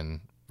try and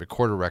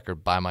record a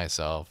record by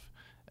myself.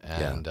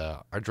 And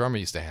our drummer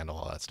used to handle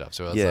all that stuff.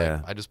 So it was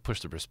like I just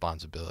pushed the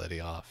responsibility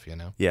off,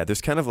 Yeah,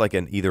 there's kind of like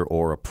an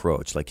either-or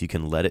approach. Like you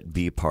can let it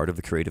be part of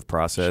the creative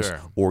process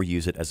or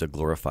use it as a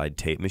glorified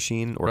tape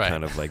machine or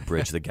kind of like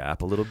bridge the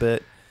gap a little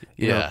bit.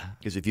 You know,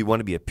 because if you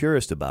want to be a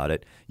purist about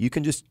it, you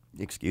can just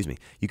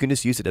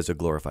use it as a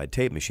glorified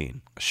tape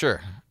machine. Sure.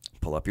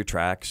 Pull up your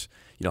tracks.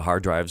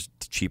 Hard drives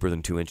cheaper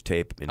than 2-inch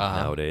tape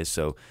nowadays.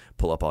 So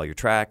pull up all your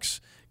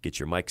tracks, get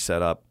your mic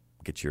set up,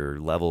 get your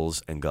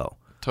levels, and go.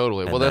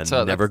 Totally. And well, that's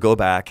never go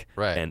back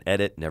right. and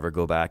edit. Never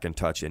go back and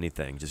touch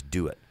anything. Just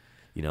do it.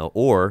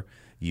 Or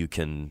you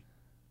can.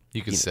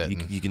 You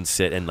can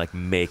sit and like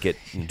make it,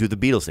 do the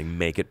Beatles thing,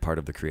 make it part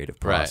of the creative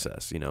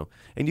process.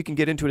 And you can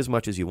get into it as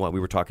much as you want. We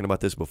were talking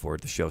about this before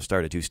the show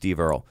started too. Steve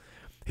Earle,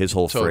 his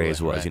whole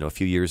phrase was, a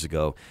few years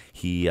ago,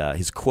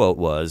 his quote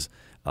was,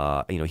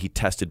 he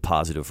tested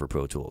positive for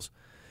Pro Tools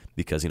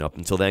because, up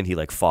until then he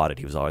like fought it.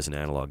 He was always an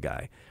analog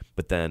guy.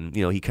 But then,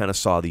 he kind of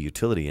saw the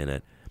utility in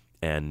it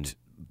and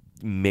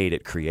made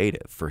it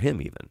creative for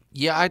him even.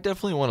 Yeah, I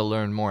definitely want to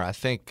learn more. I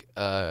think,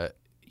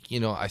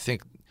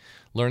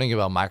 learning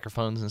about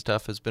microphones and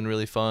stuff has been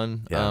really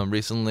fun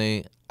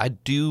recently. I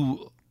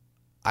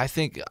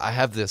think I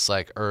have this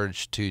like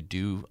urge to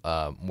do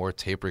more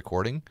tape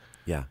recording.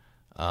 Yeah.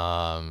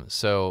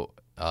 So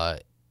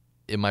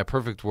in my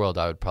perfect world,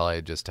 I would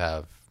probably just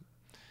have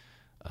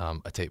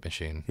a tape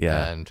machine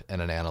and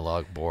an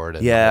analog board.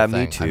 And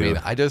me too. I mean,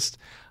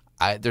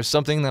 there's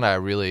something that I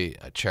really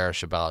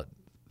cherish about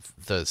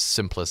the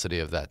simplicity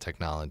of that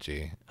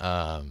technology.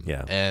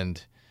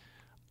 And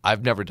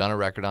I've never done a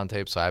record on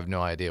tape, so I have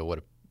no idea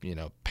what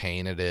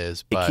pain it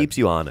is. But it keeps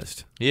you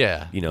honest.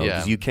 Yeah.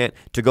 Because you can't,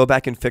 to go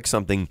back and fix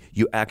something,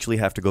 you actually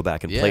have to go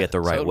back and play it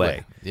the right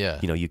way. Yeah.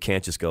 You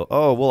can't just go,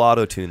 oh, we'll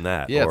auto-tune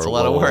that. Yeah, it's a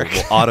lot of work.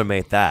 We'll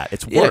automate that.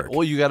 It's work.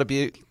 Well, you got to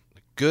be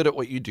good at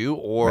what you do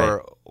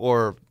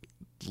or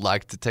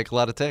like to take a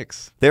lot of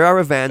takes. There are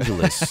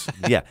evangelists.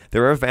 Yeah,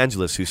 there are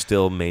evangelists who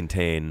still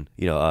maintain,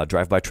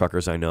 Drive-By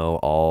Truckers, I know,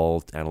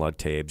 all analog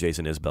tape.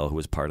 Jason Isbell, who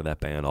was part of that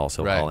band,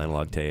 also all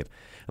analog tape.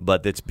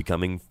 But it's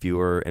becoming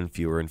fewer and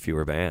fewer and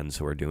fewer bands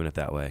who are doing it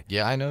that way.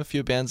 Yeah, I know a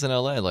few bands in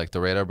LA, like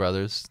the Radar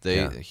Brothers.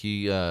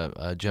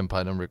 Jim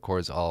Putnam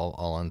records all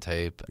on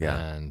tape,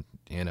 and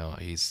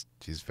he's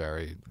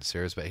very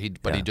serious about it.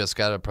 He just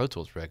got a Pro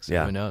Tools rig,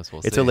 so who knows?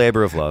 We'll see. It's a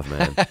labor of love,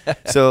 man.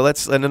 So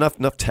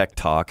enough tech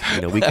talk.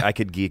 I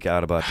could geek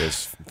out about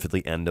this for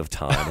the end of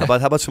time. How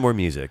about some more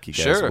music, you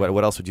guys? Sure.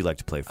 What else would you like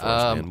to play for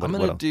us, man?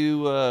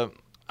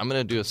 I'm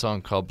gonna do a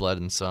song called Blood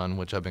and Sun,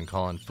 which I've been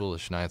calling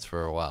Foolish Nights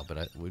for a while,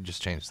 but we just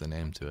changed the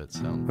name to it.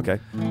 So okay.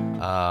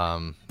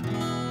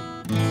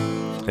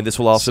 And this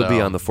will also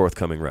be on the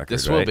forthcoming record.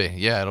 This will be,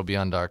 yeah. It'll be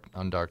on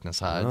Darkness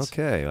Hides.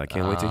 Okay, I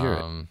can't wait to hear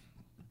it.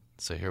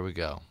 So here we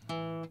go.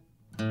 Let's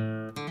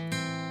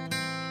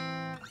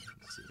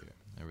see here.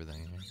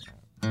 Everything here.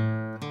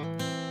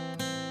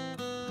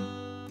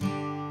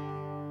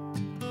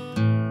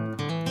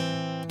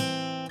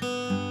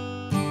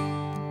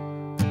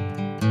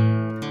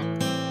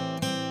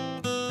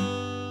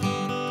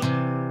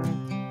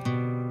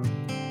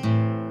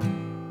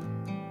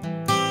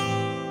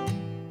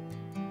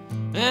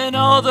 And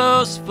all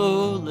those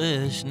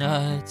foolish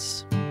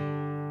nights,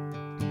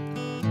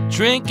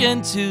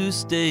 drinking to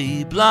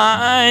stay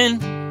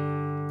blind,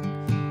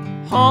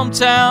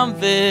 hometown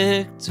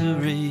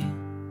victory,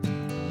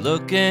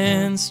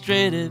 looking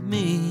straight at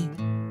me.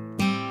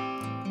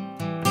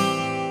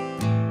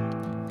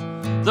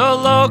 The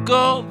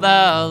local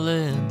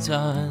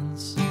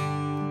Valentines,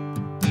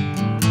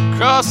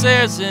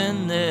 crosshairs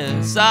in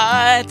their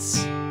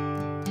sights,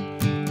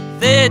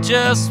 they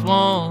just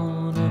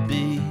wanna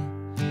be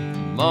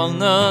among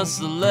the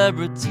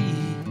celebrities.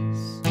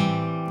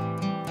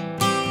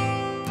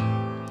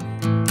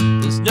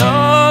 There's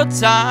no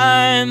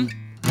time,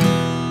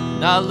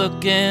 not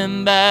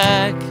looking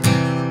back.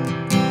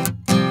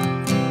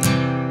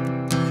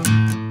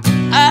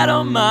 I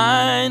don't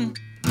mind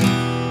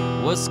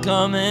what's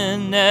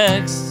coming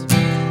next.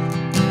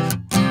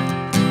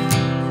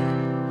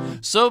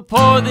 So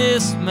pour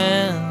this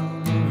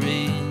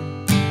memory,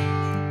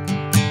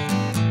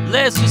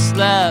 let's just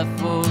laugh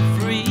for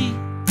free.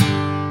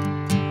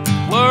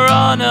 We're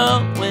on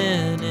a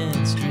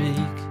winning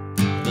streak,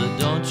 but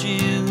don't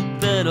you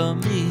bet on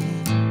me.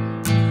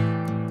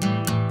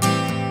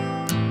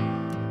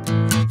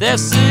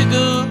 There's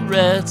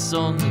cigarettes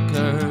on the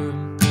curb,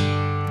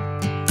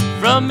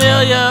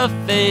 familiar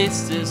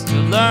faces to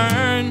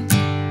learn.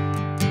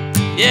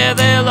 Yeah,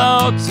 they'll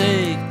all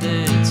take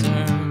their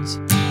turns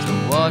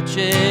to watch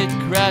it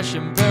crash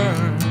and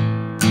burn.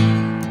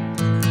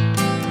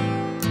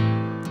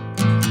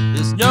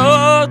 There's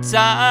no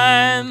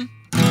time,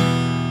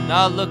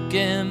 not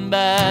looking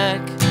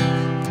back.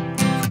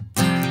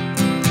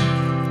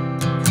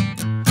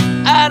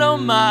 I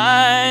don't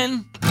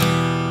mind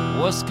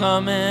what's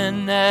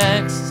coming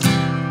next.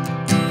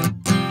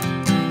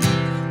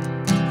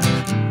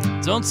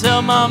 Don't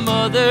tell my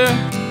mother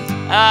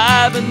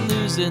I've been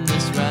losing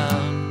this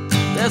round.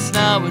 That's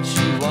not what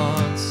she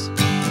wants.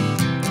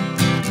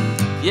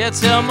 Yeah,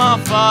 tell my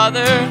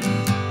father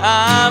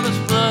I'm his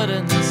blood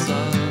and the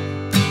sun,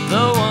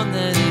 the one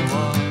that he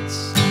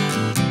wants.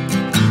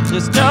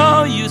 There's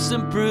no use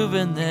in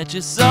proving that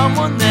you're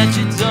someone that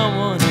you don't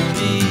want to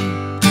be.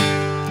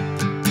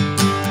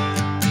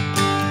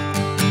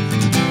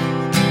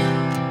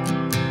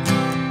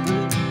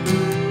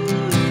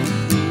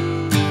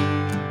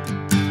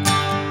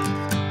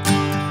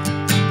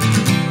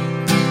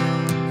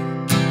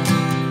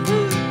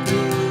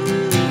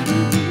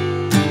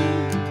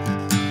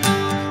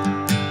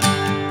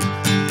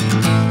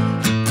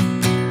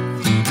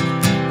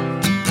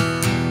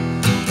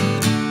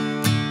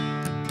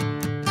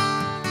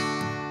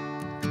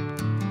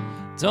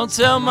 Don't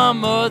tell my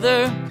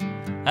mother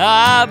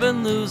I've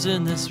been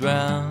losing this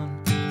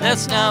round.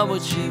 That's not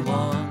what she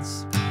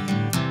wants.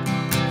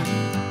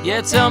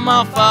 Yeah, tell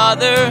my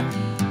father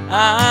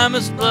I'm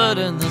his blood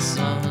and the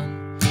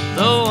sun,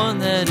 the one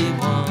that he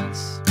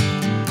wants.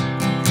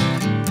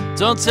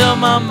 Don't tell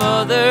my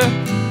mother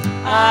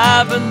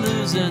I've been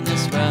losing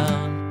this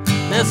round.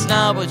 That's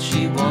not what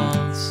she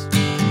wants.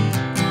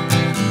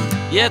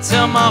 Yeah,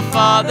 tell my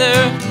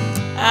father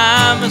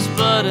I'm his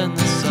blood and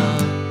the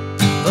sun,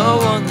 the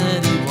one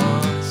that he wants.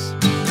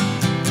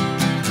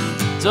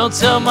 Don't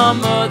tell my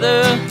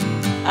mother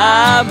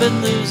I've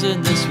been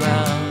losing this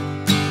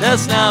round.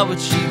 That's not what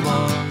she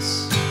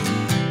wants.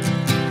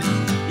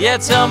 Yeah,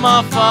 tell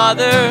my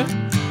father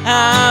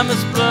I'm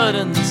his blood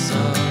and the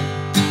sun,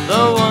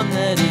 the one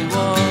that he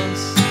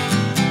wants.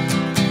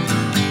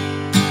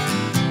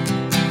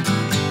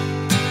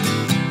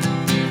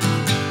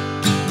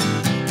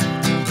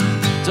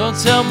 Don't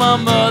tell my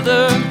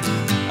mother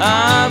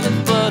I'm his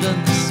blood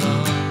and the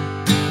sun,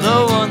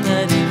 the one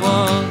that he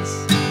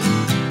wants,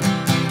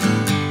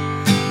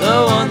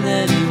 the one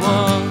that he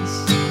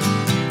wants,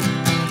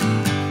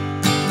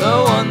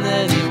 the one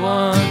that he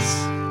wants.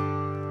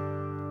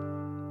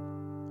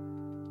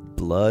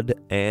 Blood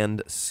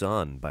and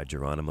Sun by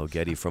Geronimo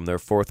Getty from their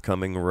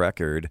forthcoming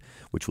record,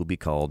 which will be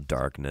called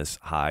Darkness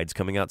Hides,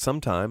 coming out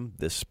sometime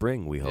this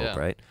spring, we hope, Yeah,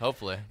 right?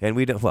 hopefully. And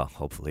we don't, well,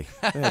 hopefully.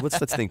 Yeah, let's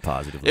think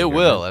positively. It here,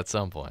 will right? at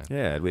some point.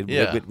 Yeah,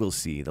 Yeah. we'll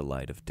see the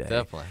light of day.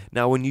 Definitely.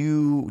 Now, when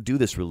you do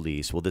this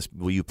release,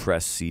 will you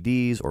press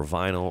CDs or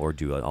vinyl or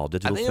do an all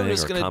digital I think thing I'm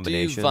just or gonna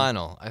combination? do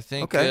vinyl. I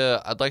think Okay.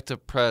 I'd like to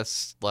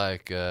press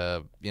like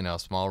a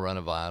small run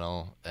of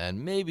vinyl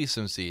and maybe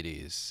some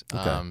CDs.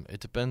 Okay. It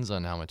depends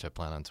on how much I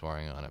plan on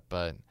touring on it,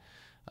 but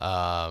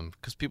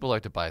because people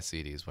like to buy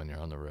CDs when you're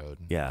on the road.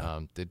 Yeah.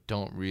 They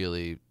don't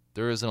really.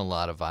 There isn't a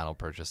lot of vinyl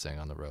purchasing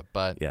on the road,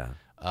 but Yeah.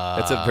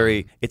 That's a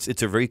very it's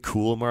a very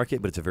cool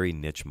market, but it's a very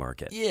niche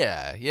market.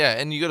 yeah.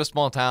 And you go to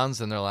small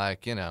towns and they're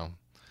like,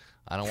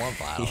 I don't want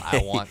vinyl.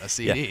 I want a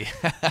CD.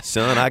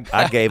 Son,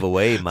 I gave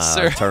away my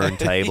Sir.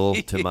 turntable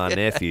to my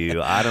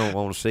nephew. I don't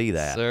want to see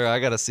that. Sir, I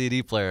got a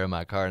CD player in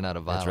my car, not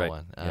a vinyl That's right.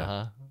 one.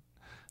 Yeah.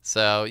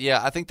 So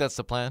yeah, I think that's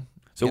the plan.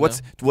 So you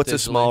what's know, a digitally.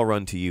 small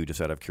run to you, just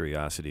out of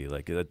curiosity?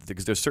 Like,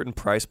 because there's certain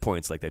price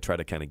points, like they try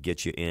to kind of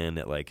get you in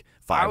at like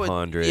I would-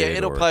 500. Yeah,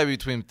 it'll or, probably be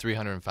between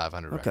 300 and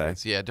 500 Okay.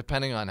 records. Yeah,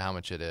 depending on how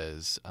much it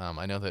is.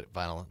 I know that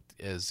vinyl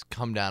is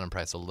come down in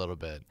price a little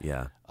bit,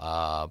 yeah,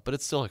 but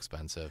it's still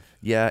expensive.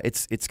 yeah.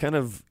 It's kind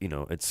of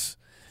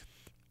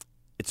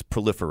it's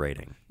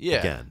proliferating. Yeah,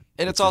 again,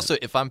 and it's which is- also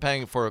if I'm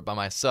paying for it by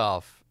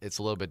myself, it's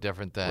a little bit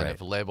different than Right.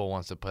 if a label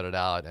wants to put it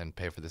out and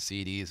pay for the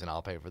CDs and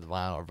I'll pay for the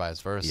vinyl or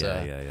vice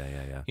versa.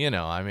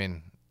 yeah. I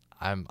mean,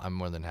 I'm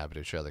more than happy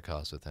to share the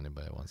cost with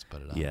anybody who wants to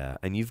put it out. Yeah,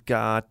 and you've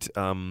got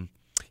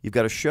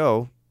a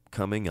show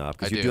coming up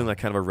because I you're do. doing like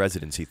kind of a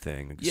residency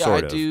thing. Yeah,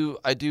 sort I of. do.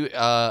 I do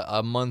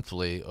a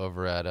monthly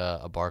over at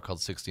a bar called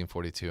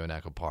 1642 in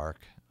Echo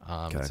Park.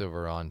 It's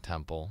over on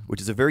Temple.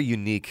 Which is a very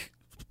unique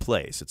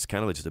place. It's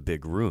kind of like just a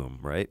big room,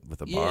 right,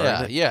 with a bar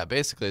in it. Yeah,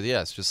 basically, yeah.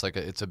 It's just like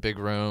it's a big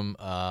room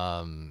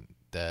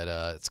that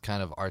it's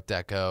kind of Art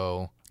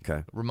Deco.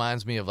 Okay.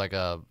 Reminds me of like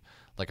a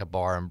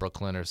bar in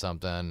Brooklyn or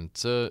something.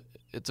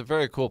 It's a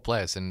very cool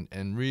place and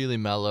really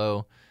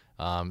mellow.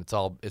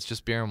 It's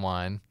just beer and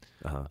wine.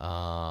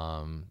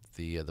 Uh-huh.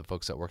 The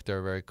folks that work there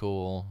are very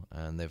cool,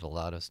 and they've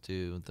allowed us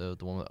to the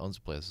one that owns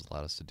the place has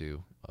allowed us to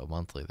do a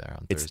monthly there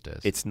on Thursdays.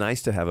 It's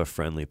nice to have a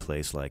friendly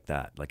place like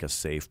that, like a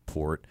safe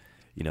port.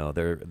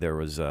 There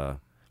was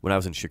when I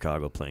was in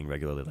Chicago playing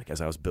regularly, like as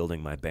I was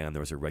building my band,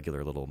 there was a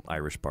regular little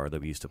Irish bar that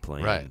we used to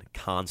play Right. in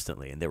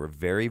constantly, and they were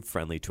very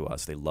friendly to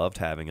us. They loved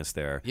having us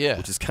there, Yeah.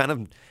 which is kind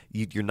of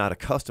you're not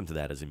accustomed to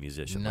that as a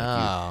musician. No.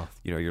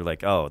 Like you're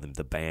like, oh,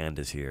 the band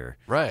is here.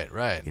 Right.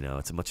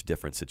 It's a much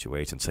different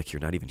situation. It's like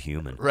you're not even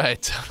human.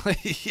 Right.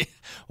 Totally.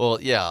 Well,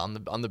 yeah,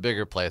 on the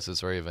bigger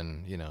places or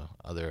even,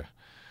 other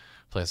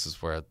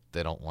places where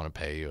they don't want to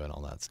pay you and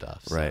all that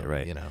stuff. So,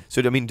 Right. You know.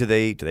 So I mean, do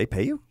they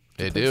pay you?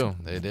 They do.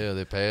 They do.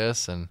 They pay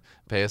us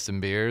in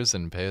beers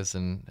and pay us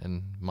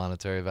in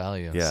monetary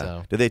value. Yeah.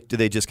 So. Do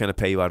they just kind of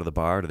pay you out of the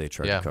bar? Or do they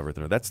charge Yeah. you cover?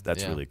 That's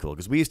Yeah. really cool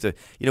because we used to,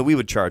 we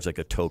would charge like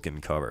a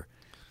token cover,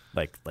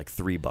 like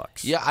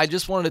 $3. Yeah, I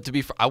just wanted it to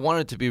be. I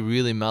wanted it to be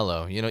really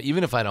mellow.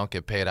 Even if I don't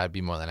get paid, I'd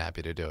be more than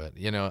happy to do it.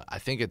 I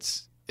think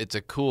it's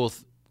a cool.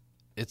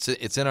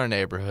 It's in our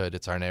neighborhood.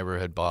 It's our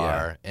neighborhood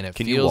bar, and it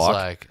Can you feels walk?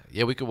 like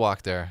we could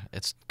walk there.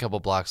 It's a couple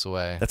blocks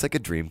away. That's like a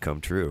dream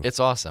come true. It's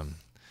awesome.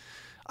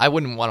 I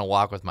wouldn't want to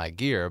walk with my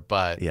gear,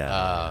 but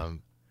Yeah.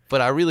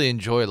 but I really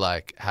enjoy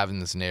like having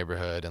this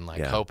neighborhood and like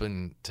Yeah.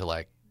 hoping to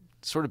like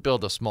sort of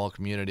build a small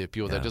community of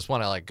people Yeah. that just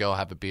want to like go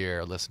have a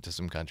beer, listen to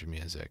some country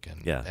music,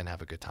 and Yeah. and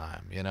have a good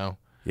time. Yeah.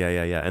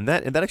 And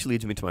that actually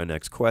leads me to my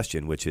next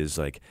question, which is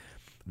like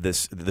the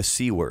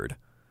C word.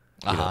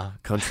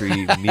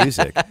 Country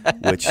music,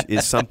 which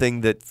is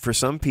something that for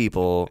some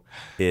people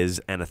is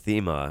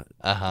anathema,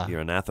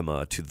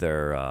 anathema to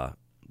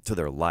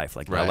their life.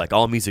 Like Right. like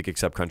all music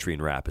except country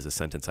and rap is a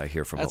sentence I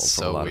hear from That's a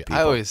so lot weird. of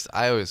people.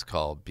 I always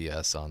call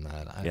BS on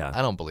that.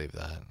 I don't believe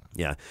that.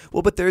 Yeah.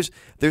 Well, but there's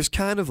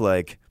kind of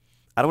like,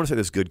 I don't want to say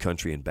there's good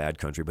country and bad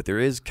country, but there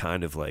is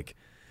kind of like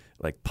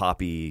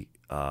poppy,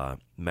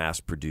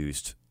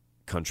 mass-produced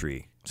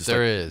country. Just There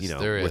like, is, there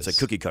where it's is. like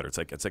cookie cutter. It's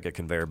like a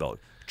conveyor belt.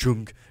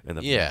 Chunk, and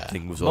the Yeah,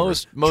 thing moves over.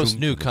 most Chunk,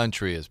 new and the-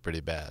 country is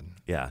pretty bad.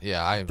 Yeah.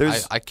 Yeah.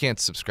 There's- I can't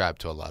subscribe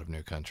to a lot of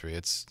new country.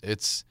 It's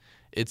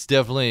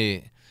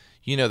definitely,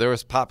 there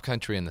was pop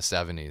country in the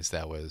 70s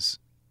that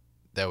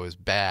was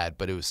bad,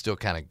 but it was still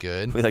kind of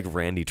good. Like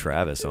Randy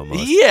Travis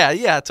almost.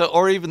 Yeah.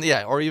 Or even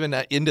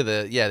into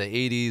the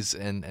 80s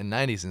and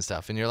 90s and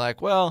stuff. And you're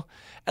like, well,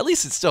 at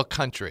least it's still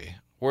country.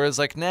 Whereas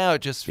like now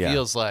it just Yeah.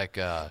 feels like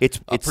It's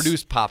a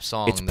produced pop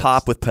song. It's that's-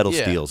 pop with pedal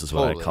yeah, steels is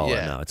what totally, I call it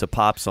yeah. now. It's a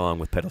pop song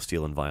with pedal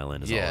steel and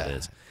violin is all Yeah. it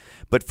is.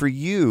 But for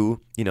you,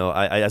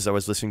 I as I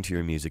was listening to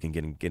your music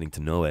and getting to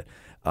know it,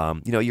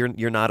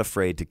 you're not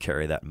afraid to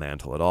carry that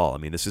mantle at all. I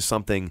mean, this is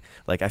something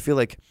like I feel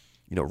like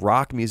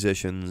rock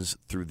musicians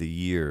through the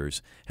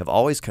years have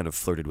always kind of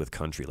flirted with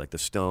country. Like the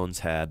Stones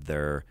had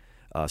their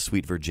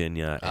Sweet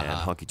Virginia and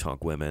Honky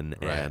Tonk Women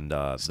Right. and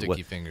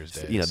Sticky Fingers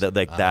days.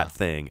 that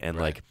thing, and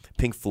Right. like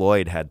Pink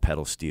Floyd had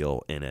pedal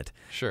steel in it.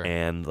 Sure.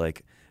 And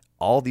like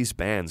all these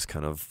bands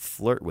kind of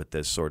flirt with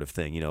this sort of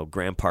thing. You know,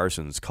 Graham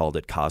Parsons called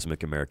it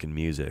cosmic American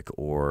music,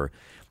 or,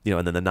 you know,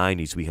 and then the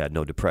 90s we had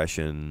No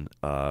Depression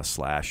 /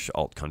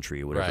 alt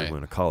country, whatever you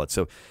want to call it.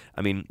 So,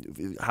 I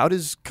mean, how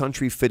does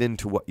country fit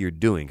into what you're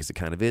doing? Because it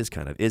kind of is,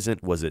 kind of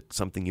isn't. Was it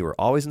something you were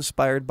always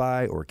inspired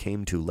by or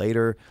came to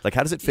later? Like,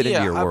 how does it fit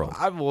into your world?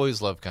 I've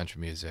always loved country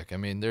music. I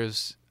mean,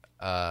 there's,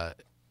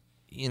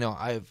 you know,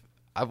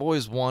 I've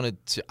always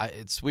wanted to.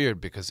 It's weird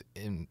because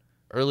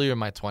earlier in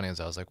my 20s,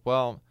 I was like,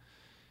 well,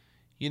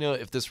 you know,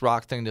 if this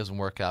rock thing doesn't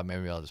work out,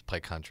 maybe I'll just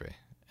play country.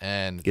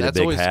 And Get that's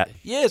a big always, hat.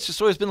 yeah, it's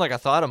just always been like a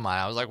thought of mine.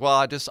 I was like, well,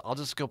 I'll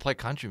just go play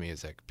country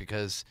music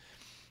because,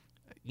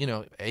 you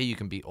know, you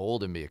can be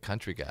old and be a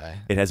country guy.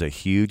 It has a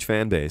huge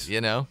fan base. You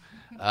know,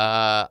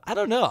 I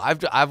don't know.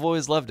 I've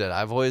always loved it.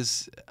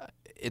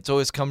 It's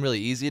always come really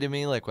easy to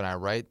me. Like when I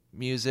write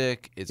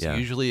music, it's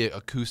usually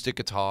acoustic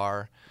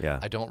guitar. Yeah.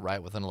 I don't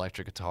write with an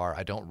electric guitar.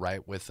 I don't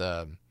write with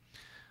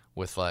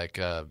like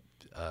a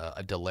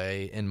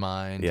delay in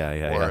mind.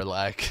 Or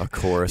like a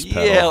chorus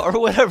pedal. Yeah, or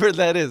whatever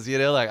that is. You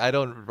know, like I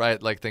don't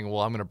write like think,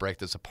 well, I'm gonna break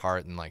this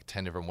apart in like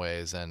 10 different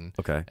ways and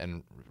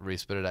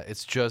re-spit it out.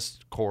 It's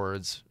just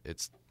chords.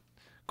 It's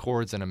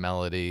chords and a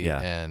melody.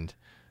 Yeah. And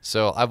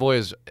so I've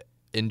always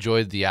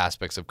enjoyed the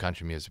aspects of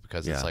country music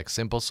because it's like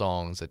simple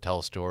songs that tell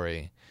a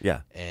story.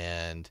 Yeah.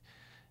 And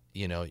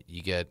you know,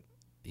 you get,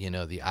 you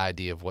know, the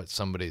idea of what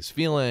somebody's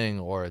feeling,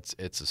 or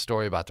it's a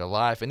story about their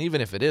life. And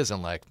even if it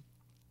isn't, like,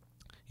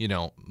 you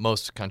know,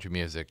 most country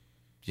music,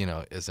 you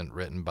know, isn't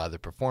written by the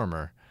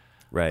performer,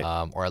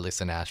 right? Or at least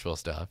the Nashville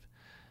stuff.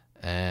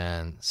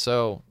 And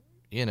so,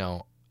 you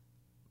know,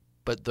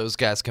 but those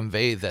guys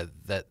convey that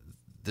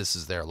this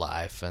is their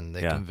life, and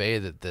they convey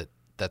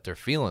that they're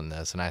feeling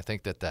this. And I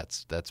think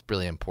that's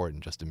really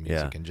important just in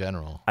music in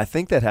general. I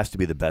think that has to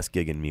be the best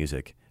gig in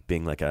music,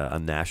 being like a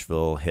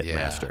Nashville hit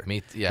master.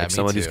 Like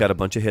someone who's got a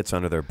bunch of hits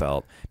under their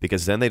belt,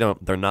 because then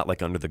they're not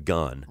like under the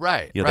gun.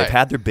 Right. You know, they've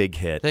had their big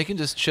hit. They can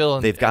just chill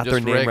and they've got and their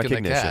just name rake in the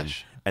recognition.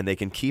 cash. And they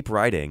can keep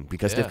writing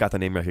because they've got the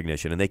name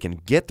recognition, and they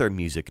can get their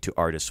music to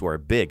artists who are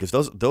big,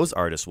 because those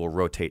artists will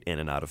rotate in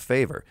and out of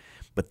favor.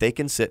 But they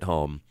can sit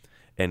home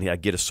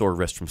and get a sore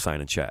wrist from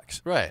signing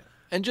checks. Right.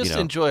 And just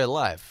enjoy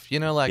life. You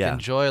know, like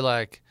enjoy,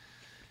 like,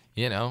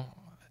 you know,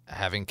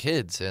 having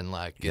kids and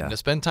like getting to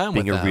spend time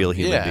with them. Being a real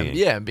human being.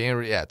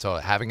 Yeah,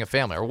 totally. Having a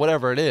family or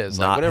whatever it is.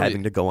 Not like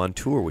having to go on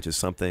tour, which is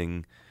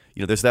something,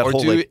 you know, there's that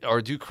whole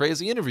or do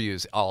crazy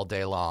interviews all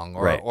day long,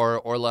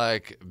 or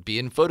like be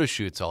in photo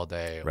shoots all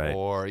day,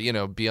 or, you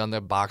know, be on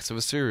the box of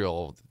a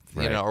cereal,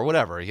 you know, or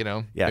whatever, you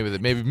know. Yeah.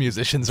 Maybe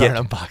musicians aren't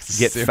on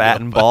boxes of cereal. Get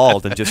fat and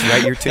bald and just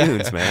write your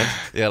tunes, man.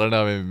 Yeah, I don't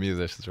know, maybe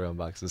musicians are on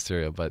boxes of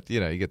cereal, but, you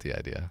know, you get the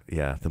idea.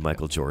 Yeah, the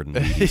Michael Jordan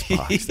Wheaties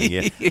box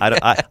thing.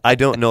 Yeah. I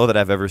don't know that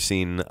I've ever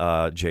seen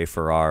Jay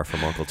Farrar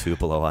from Uncle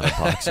Tupelo on a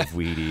box of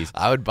Wheaties.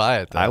 I would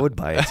buy it, though. I would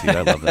buy it, too. I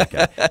love that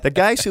guy. The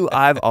guys who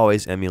I've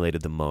always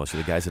emulated the most, or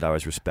the guys that I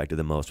always respected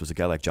the most, was a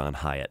guy like John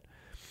Hyatt,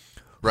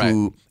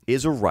 who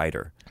is a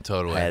writer.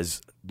 Totally.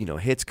 Has, you know,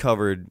 hits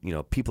covered, you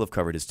know, people have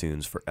covered his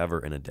tunes forever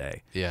and a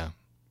day. Yeah.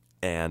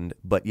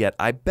 But yet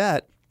I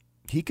bet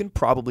he can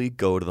probably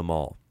go to the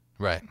mall.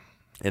 Right.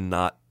 And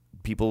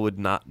people would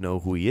not know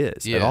who he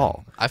is at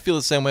all. I feel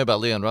the same way about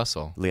Leon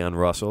Russell.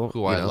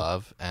 Who I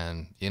love.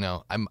 And, you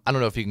know, I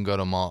don't know if he can go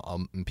to a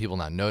mall and people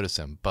not notice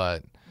him,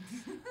 but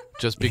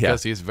just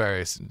because he's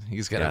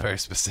got a very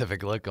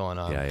specific look going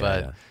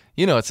on.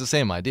 You know, it's the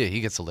same idea.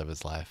 He gets to live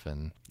his life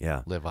and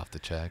live off the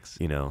checks.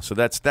 You know, so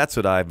that's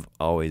what I've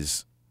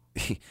always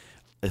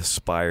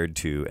aspired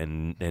to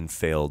and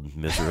failed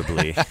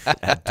miserably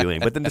at doing.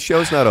 But then the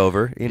show's not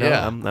over. You know,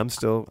 I'm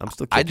still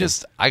kicking.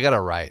 I gotta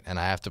write, and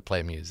I have to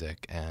play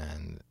music,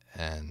 and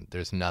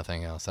there's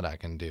nothing else that I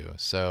can do.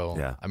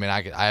 So I mean,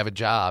 I have a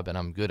job and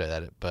I'm good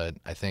at it, but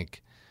I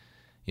think,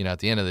 you know, at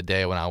the end of the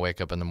day, when I wake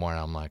up in the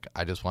morning, I'm like,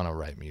 I just want to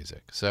write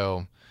music.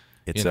 So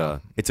it's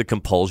a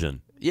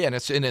compulsion. Yeah, and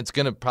it's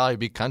going to probably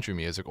be country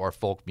music or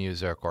folk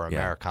music or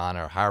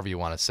Americana or however you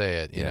want to say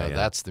it. You know,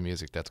 that's the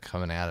music that's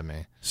coming out of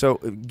me. So,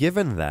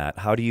 given that,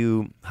 how do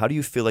you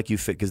feel like you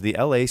fit? Because the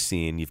LA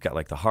scene, you've got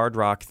like the hard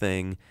rock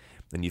thing,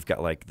 then you've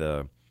got like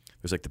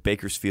there's like the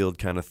Bakersfield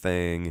kind of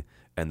thing,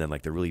 and then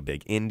like the really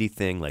big indie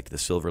thing, like the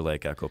Silver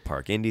Lake Echo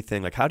Park indie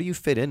thing. Like, how do you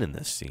fit in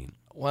this scene?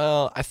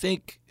 Well, I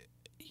think,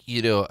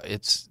 you know,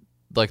 it's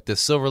like the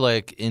Silver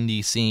Lake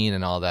indie scene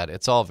and all that.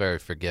 It's all very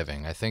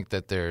forgiving. I think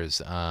that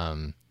there's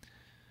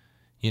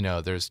you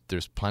know, there's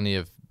plenty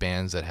of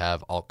bands that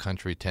have alt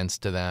country tints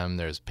to them.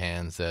 There's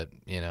bands that,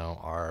 you know,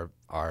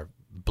 are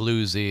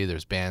bluesy.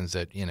 There's bands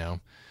that, you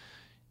know,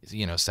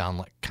 sound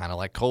like kind of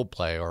like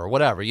Coldplay or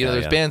whatever. You know,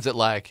 there's bands that,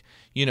 like,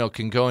 you know,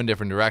 can go in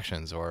different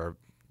directions or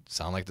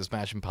sound like the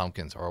Smashing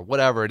Pumpkins or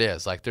whatever it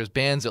is. Like, there's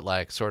bands that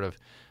like sort of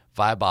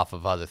vibe off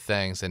of other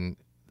things, and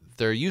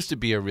there used to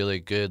be a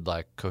really good,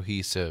 like,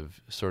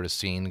 cohesive sort of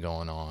scene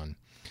going on,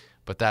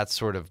 but that's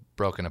sort of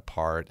broken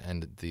apart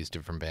and these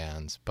different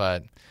bands.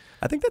 But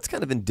I think that's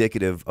kind of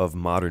indicative of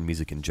modern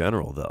music in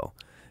general, though,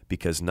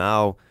 because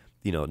now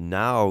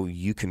now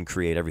you can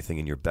create everything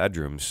in your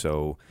bedroom.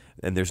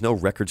 And there's no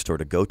record store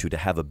to go to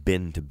have a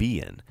bin to be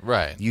in.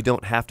 Right. You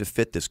don't have to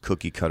fit this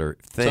cookie cutter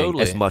thing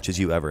Totally. as much as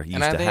you ever used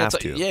to have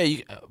to.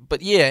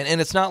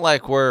 And it's not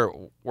like where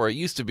it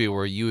used to be,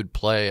 where you would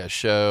play a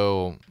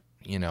show,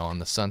 on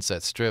the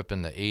Sunset Strip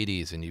in the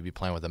 80s, and you'd be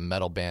playing with a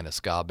metal band, a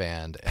ska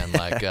band, and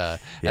like and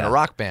a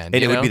rock band.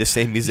 And it would be the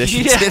same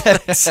musicians. Yeah.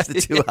 It's the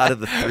 2 out of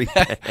the 3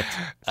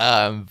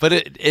 bands. But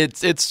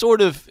it's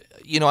sort of,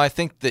 I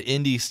think the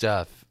indie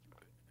stuff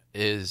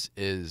is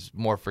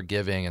more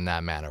forgiving in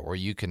that manner, where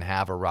you can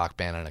have a rock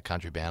band and a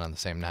country band on the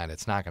same night.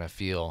 It's not going to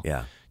feel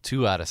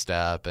too out of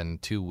step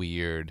and too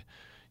weird.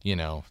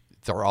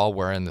 They're all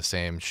wearing the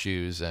same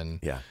shoes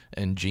and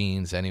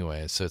jeans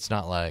anyway, so it's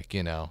not like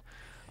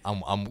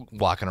I'm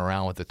walking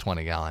around with a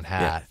 20-gallon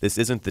hat. Yeah. This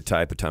isn't the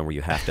type of time where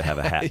you have to have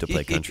a hat to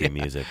play country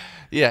music.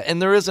 Yeah,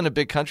 and there isn't a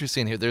big country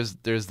scene here. There's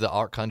the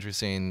art country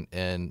scene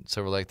in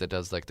Silver Lake that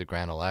does like the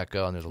Grand Ole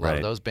Echo, and there's a lot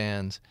of those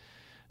bands.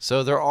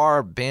 So there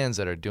are bands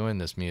that are doing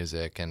this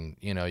music, and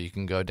you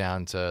can go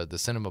down to the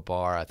Cinema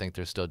Bar. I think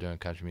they're still doing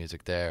country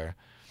music there.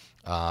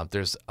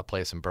 There's a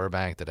place in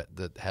Burbank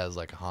that has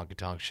like honky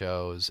tonk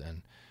shows,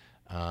 and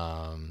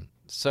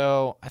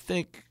so I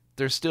think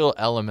there's still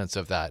elements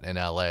of that in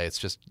LA. It's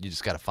just you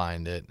just got to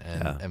find it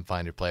and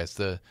find your place.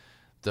 The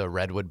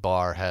Redwood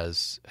Bar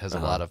has a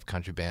lot of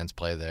country bands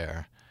play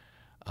there.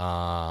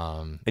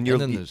 And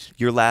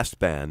your last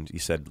band, you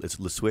said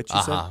it's Le Switch.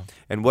 You said,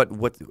 and what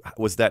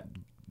was that?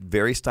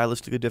 Very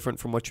stylistically different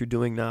from what you're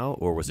doing now,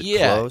 or was it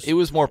close? It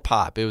was more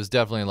pop. It was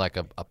definitely like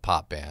a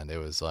pop band. It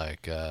was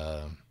like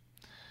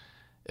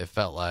it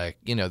felt like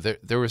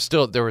there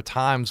were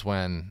times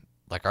when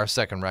like our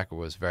second record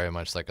was very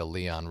much like a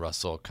Leon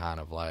Russell kind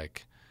of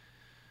like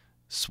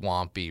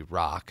swampy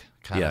rock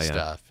kind of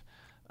stuff.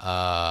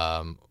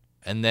 And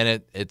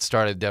then it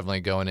started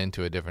definitely going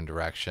into a different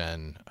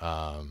direction.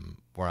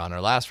 Where on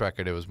our last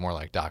record it was more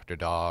like Dr.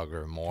 Dog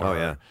or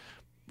more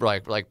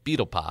like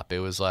Beatle pop. It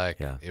was like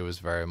it was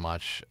very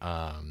much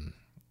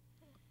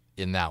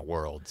in that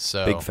world.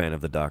 So big fan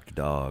of the Dr.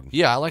 Dog.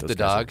 Yeah, I like the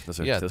Dog. Those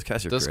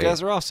guys are those great.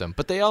 guys are awesome.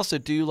 But they also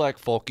do like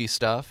folky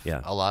stuff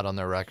a lot on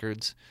their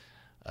records.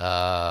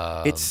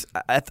 I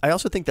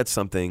also think that's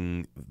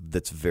something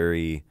that's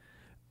very,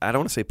 I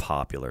don't want to say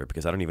popular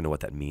because I don't even know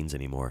what that means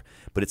anymore,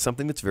 but it's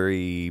something that's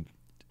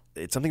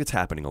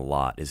happening a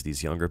lot is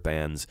these younger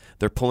bands,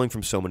 they're pulling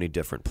from so many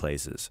different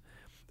places,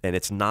 and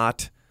it's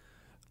not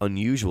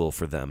unusual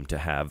for them to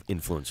have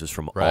influences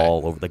from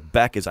all over. Like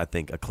Beck is, I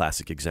think, a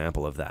classic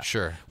example of that.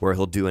 Sure. Where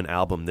he'll do an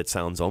album that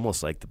sounds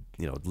almost like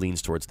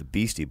leans towards the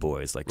Beastie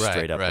Boys, like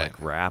straight up like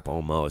rap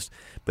almost.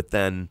 But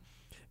then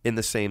in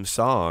the same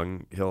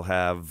song, he'll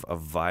have a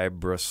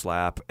vibra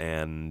slap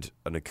and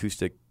an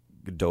acoustic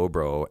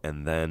dobro,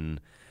 and then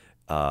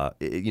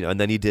and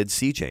then he did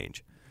Sea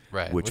Change.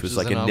 Right, which was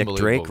like a Nick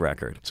Drake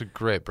record. It's a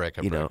great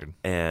breakup record.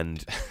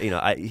 And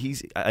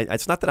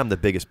it's not that I'm the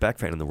biggest Beck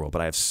fan in the world, but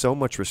I have so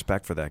much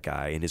respect for that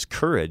guy and his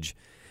courage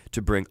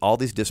to bring all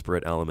these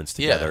disparate elements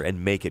together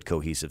and make it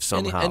cohesive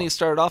somehow. And he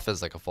started off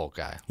as like a folk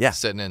guy,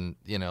 sitting in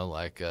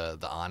like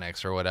the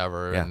Onyx or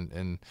whatever,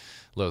 in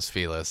Los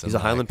Feliz. He's a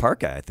Highland Park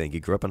guy, I think. He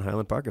grew up in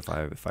Highland Park, if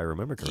I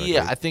remember correctly.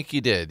 Yeah, I think he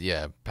did.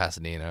 Yeah,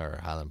 Pasadena or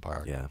Highland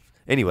Park. Yeah.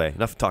 Anyway,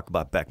 enough talk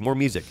about Beck. More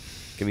music.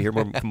 Can we hear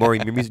more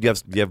music? Do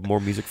you have more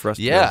music for us?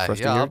 To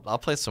hear? I'll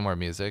play some more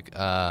music.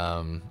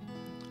 Can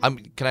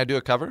I do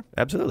a cover?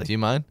 Absolutely. Do you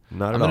mind?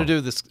 Not at all. I'm going to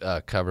do this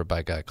cover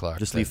by Guy Clark.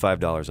 Just leave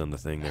 $5 on the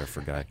thing there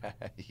for Guy.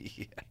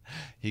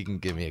 He can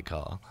give me a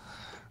call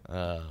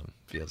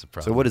if he has a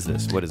problem. So what is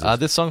this?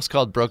 This song's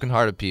called Broken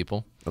Hearted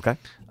People. Okay.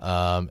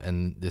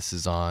 And this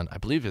is on, I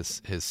believe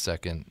it's his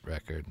second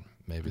record,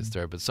 maybe his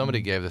third, but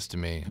somebody gave this to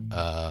me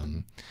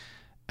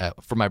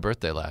for my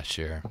birthday last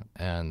year,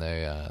 and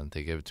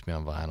they gave it to me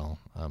on vinyl.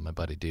 My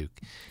buddy Duke.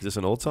 Is this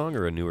an old song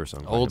or a newer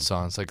song? Old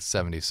song. It's like a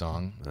 70s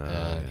song.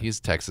 He's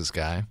a Texas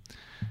guy,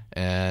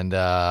 and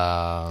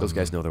those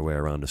guys know their way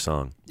around a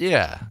song.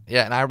 Yeah,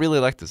 and I really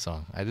like this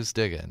song. I just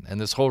dig it. And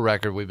this whole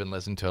record, we've been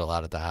listening to it a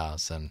lot at the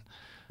house, and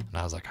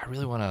I was like, I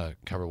really want to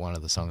cover one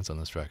of the songs on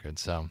this record.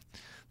 So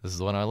this is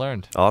the one I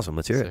learned. Awesome.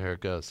 Let's hear it. So here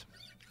it goes.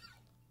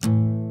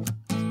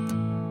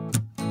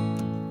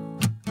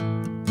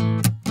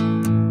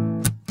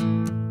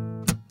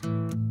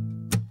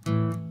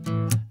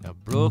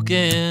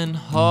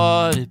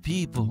 Broken-hearted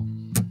people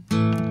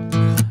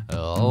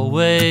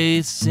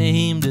always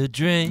seem to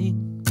drink,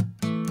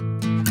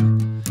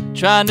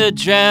 trying to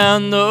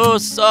drown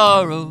those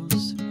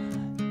sorrows.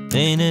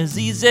 Ain't as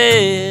easy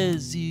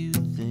as you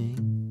think.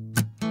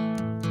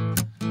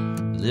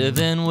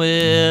 Living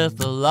with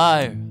a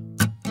liar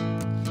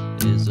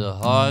is a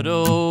hard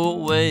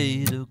old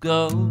way to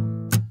go.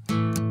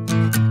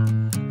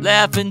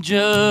 Laughing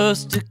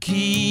just to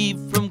keep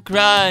from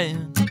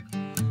crying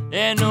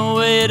ain't no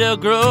way to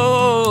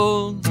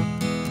grow.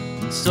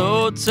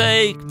 So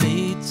take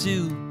me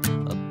to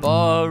a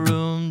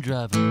barroom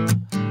drive-in,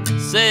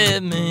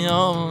 set me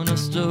on a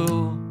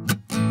stove.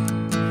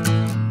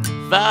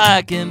 If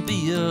I can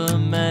be a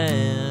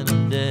man,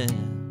 I'm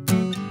damned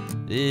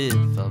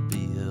if I'll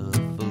be a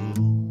fool.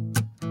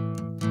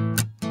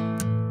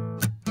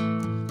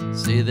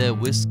 Say that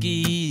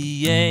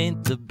whiskey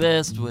ain't the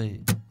best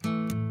way,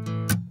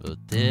 but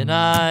then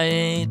I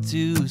ain't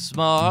too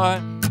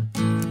smart.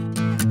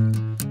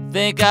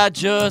 Think I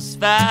just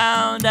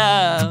found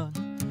out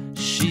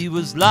she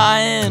was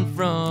lying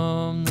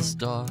from the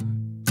start.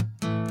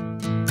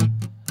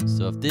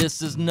 So if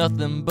this is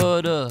nothing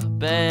but a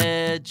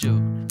bad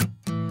joke,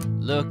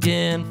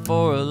 looking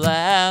for a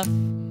laugh,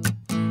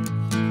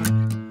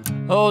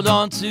 hold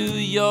on to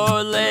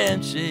your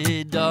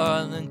lampshade,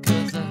 darling,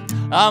 'cause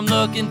I'm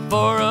looking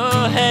for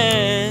a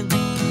hand.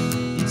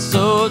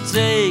 So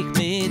take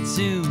me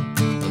to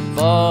a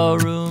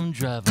ballroom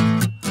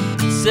drive-in,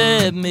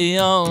 set me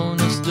on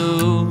a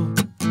stool.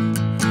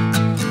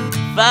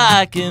 If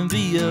I can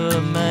be a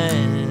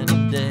man,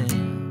 I'm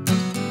damned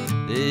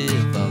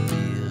if I'll be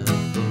a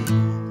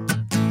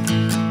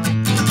fool.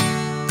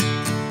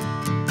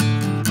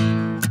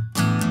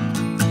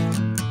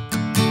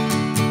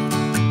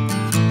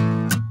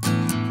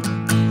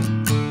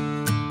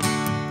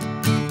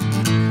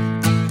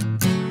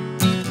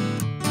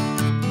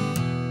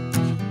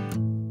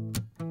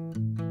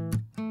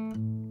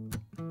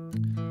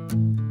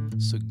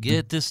 So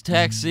get this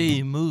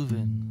taxi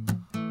moving,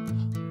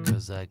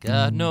 'cause I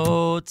got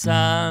no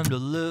time to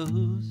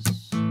lose.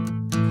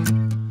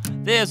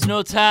 There's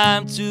no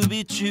time to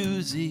be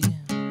choosy,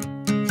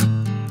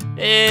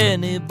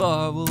 any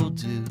bar will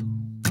do.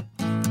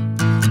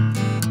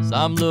 So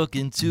I'm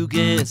looking to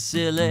get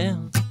silly,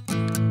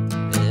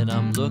 and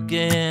I'm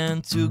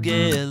looking to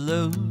get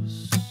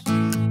loose.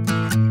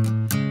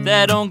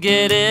 That don't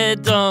get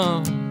it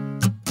done,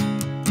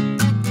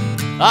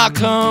 I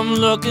come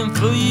looking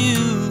for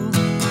you.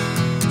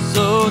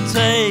 So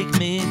take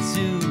me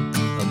to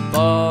a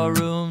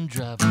ballroom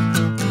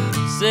drive-in,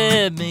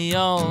 set me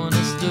on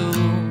a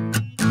stool.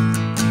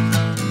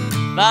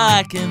 If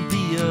I can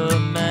be a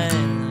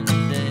man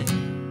today,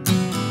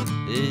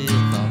 if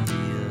I'll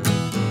be a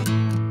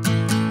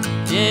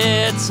fool.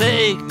 Yeah,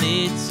 take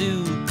me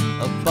to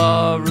a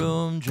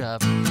ballroom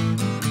drive-in,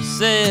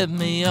 set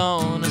me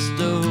on a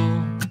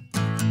stool.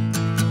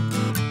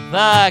 If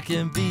I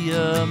can be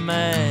a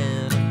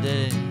man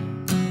today,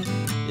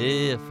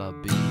 if I'll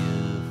be a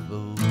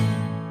fool.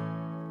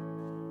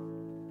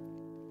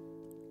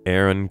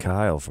 Aaron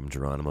Kyle from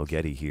Geronimo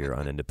Getty here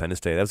on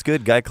Independence Day. That was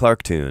good, Guy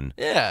Clark tune.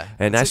 Yeah.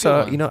 And I that's a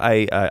saw, good one.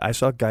 I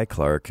saw Guy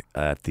Clark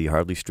at the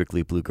Hardly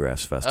Strictly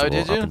Bluegrass Festival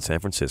did up you? in San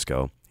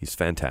Francisco. He's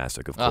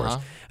fantastic, of course. Uh-huh.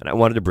 And I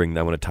wanted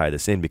to tie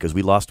this in because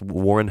we lost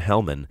Warren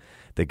Hellman,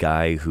 the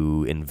guy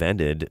who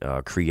invented,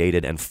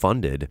 created, and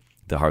funded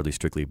the Hardly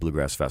Strictly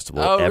Bluegrass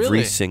Festival every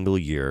really? single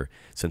year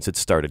since it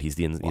started. He's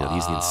the he's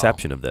the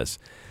inception of this.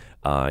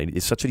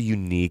 He's such a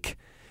unique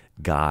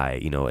guy.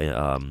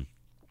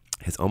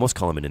 It's almost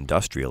call him an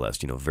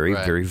industrialist. Very,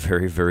 Right. very,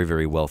 very, very,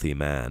 very wealthy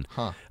man.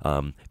 Huh.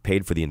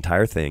 Paid for the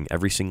entire thing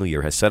every single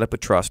year. Has set up a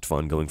trust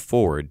fund going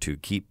forward to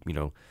keep the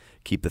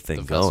thing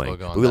The festival going. going.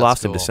 But we That's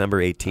lost him cool.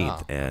 December 18th,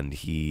 Wow. and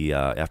he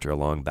after a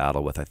long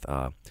battle with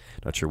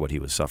not sure what he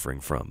was suffering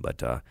from,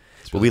 but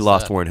It's we really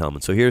lost sad. Warren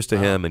Hellman. So here's to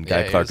him, and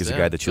Guy Yeah, Clark here's is a to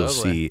guy him. that you'll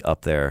Totally. see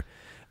up there.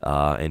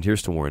 And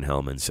here's to Warren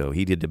Hellman. So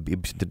he did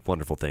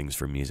wonderful things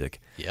for music.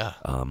 Yeah.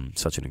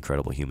 Such an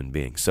incredible human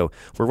being. So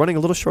we're running a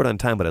little short on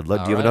time, but I'd love.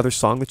 All Do you have right. another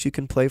song that you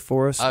can play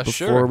for us before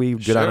Sure, we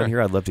get out sure. on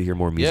here? I'd love to hear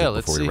more music Yeah,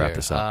 let's before we see wrap here.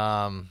 this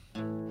up.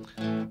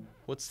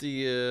 What's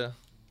the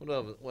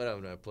what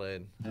haven't I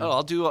played? Oh,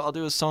 I'll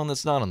do a song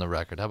that's not on the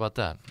record. How about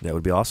that? That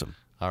would be awesome.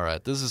 All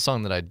right, this is a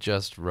song that I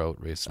just wrote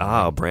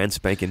recently. Brand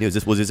spanking new. Is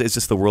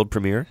this the world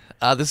premiere?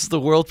 This is the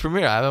world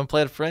premiere. I haven't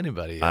played it for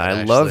anybody yet,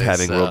 I love actually,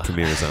 having so- world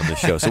premieres on this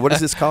show. So what is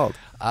this called?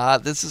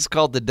 This is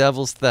called The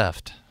Devil's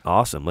Theft.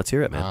 Awesome. Let's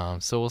hear it, man.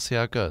 So we'll see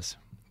how it goes.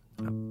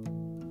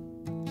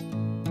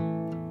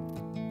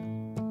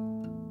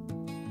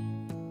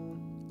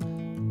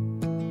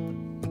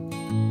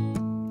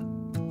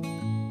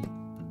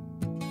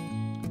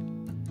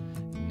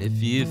 And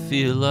if you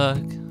feel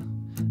like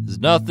there's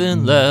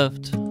nothing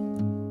left,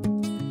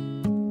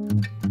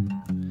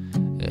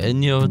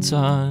 and your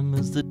time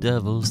is the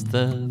devil's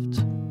theft,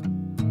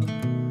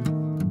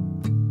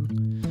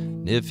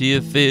 and if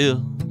you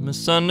feel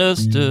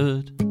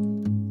misunderstood,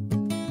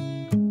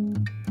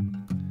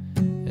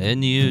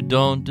 and you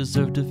don't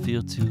deserve to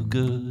feel too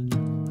good,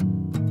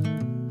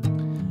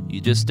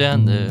 you just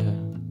stand there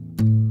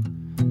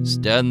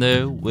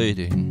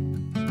waiting.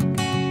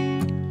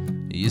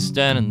 You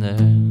stand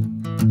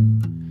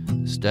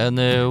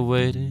there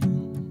waiting,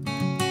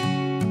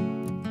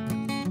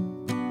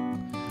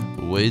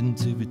 waiting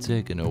to be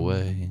taken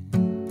away.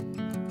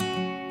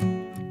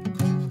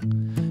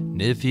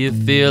 And if you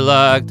feel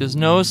like there's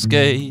no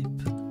escape,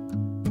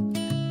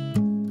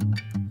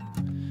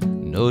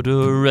 no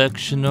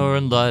direction or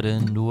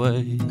enlightened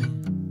way,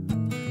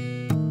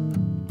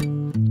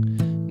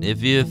 and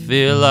if you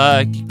feel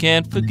like you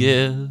can't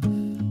forgive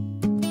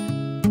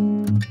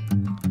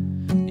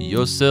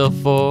yourself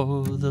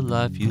for the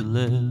life you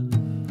live,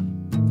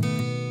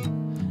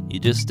 you're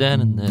just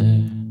standing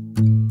there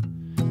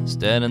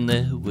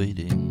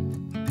waiting.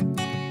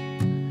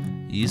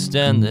 You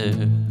stand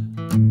there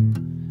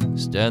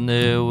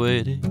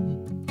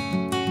waiting,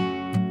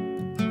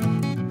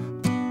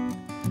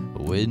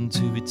 waiting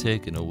to be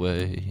taken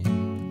away.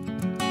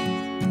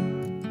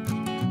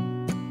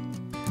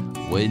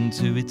 Waiting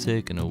to be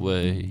taken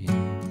away.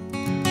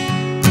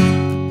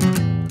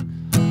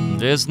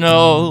 There's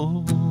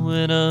no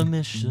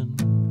intermission,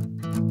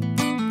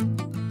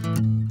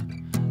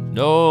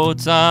 no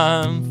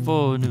time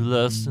for new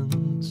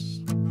lessons.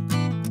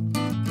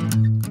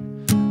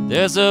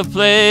 There's a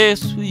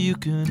place where you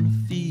can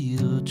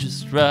feel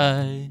just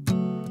right.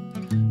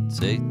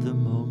 Take the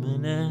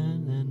moment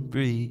and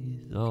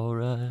breathe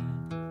alright.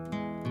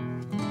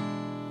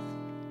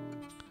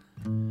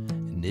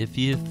 And if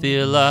you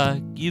feel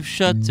like you've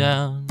shut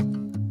down,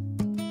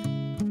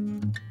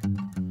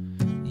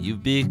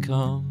 you've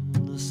become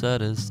the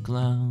saddest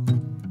clown.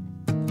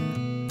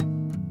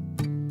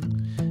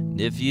 And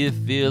if you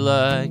feel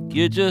like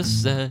you're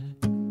just sad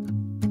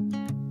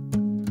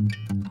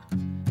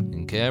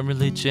and can't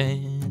really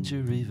change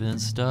or even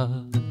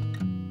stop,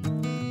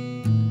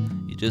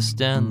 you just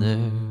stand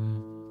there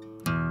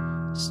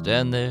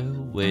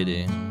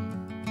waiting.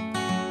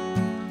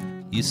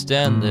 You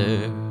stand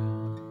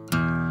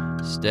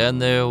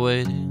there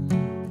waiting,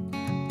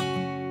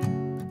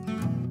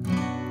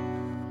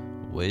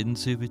 waiting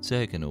to be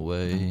taken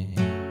away.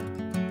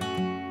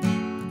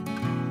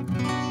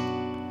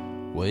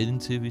 Waiting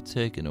to be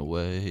taken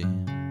away.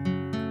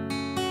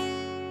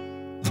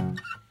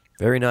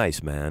 Very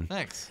nice, man.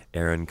 Thanks.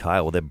 Aaron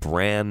Kyle with a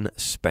brand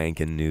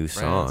spanking new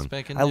song.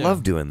 spanking I new.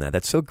 love doing that.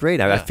 That's so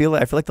great. I Yeah. feel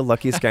like the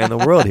luckiest guy in the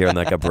world hearing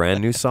like a brand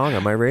new song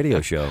on my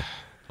radio show.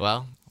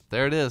 Well,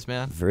 there it is,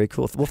 man. Very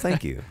cool. Well,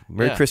 thank you.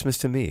 Merry Yeah. Christmas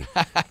to me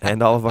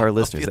and all of our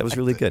listeners. That was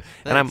really good.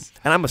 Thanks.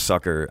 And I'm a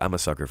sucker. I'm a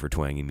sucker for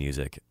twangy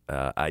music.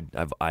 I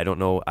don't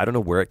know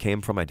where it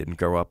came from. I didn't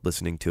grow up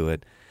listening to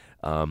it.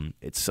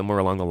 It's somewhere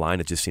along the line.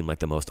 It just seemed like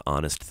the most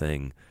honest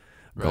thing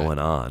going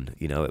on.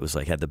 You know, it was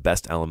like had the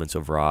best elements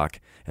of rock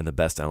and the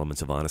best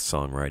elements of honest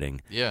songwriting.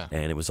 Yeah.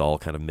 And it was all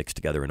kind of mixed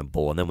together in a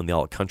bowl. And then when the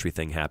all country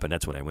thing happened,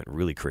 that's when I went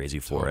really crazy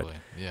for Totally.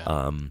 it.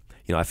 Yeah.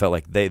 You know, I felt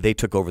like they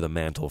took over the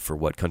mantle for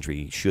what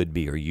country should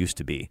be or used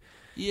to be.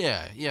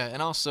 Yeah,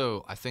 and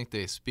also I think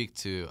they speak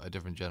to a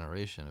different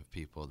generation of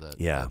people that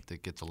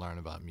get to learn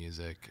about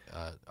music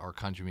or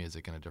country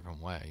music in a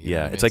different way. You know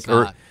what I mean?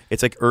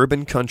 It's like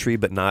urban country,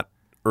 but not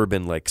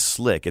urban like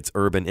slick. It's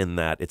urban in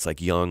that it's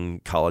like young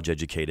college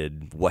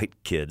educated white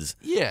kids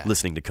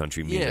listening to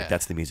country music. Yeah.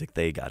 That's the music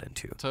they got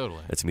into.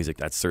 Totally. That's music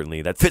that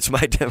fits my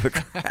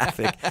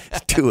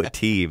demographic to a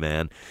T,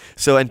 man.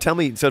 So and tell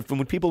me, so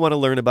when people want to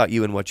learn about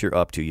you and what you're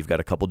up to, you've got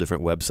a couple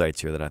different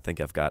websites here that I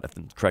think I've got.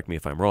 Correct me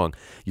if I'm wrong.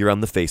 You're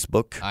on the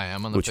Facebook. I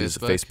am on the which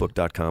Facebook. is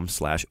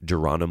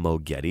facebook.com/Geronimo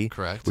Getty.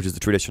 Correct. Which is the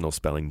traditional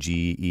spelling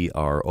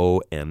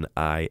GERONIMO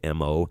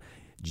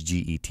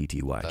GETTY,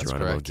 That's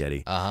Geronimo correct.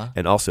 Getty. Uh-huh.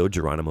 And also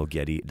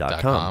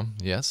GeronimoGetty.com.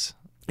 Yes.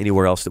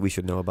 Anywhere else that we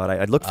should know about?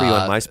 I'd look for you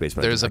on MySpace.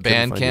 But There's I a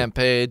couldn't find you. Bandcamp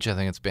page. I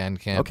think it's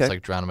Bandcamp. Okay. It's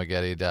like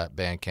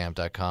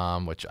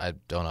geronimogetty.bandcamp.com, which I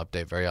don't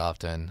update very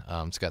often.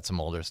 It's got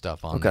some older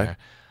stuff on there.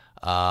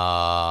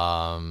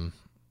 I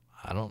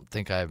don't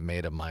think I've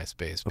made a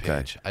MySpace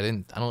page. I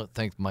don't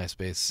think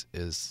MySpace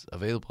is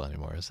available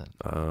anymore, is it?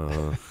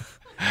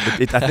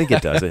 I think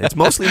it does. It's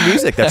mostly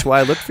music. That's why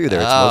I looked for you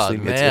there. It's mostly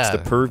it's the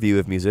man. purview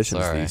of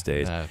musicians Sorry. these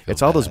days. I feel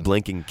It's all those bad.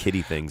 blinking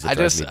kitty things. That I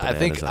drive me think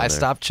bananas on I there.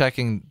 stopped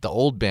checking the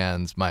old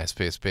band's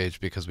MySpace page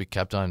because we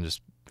kept on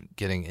just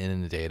getting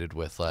inundated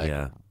with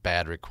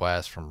bad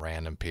requests from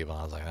random people.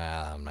 I was like,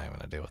 I'm not even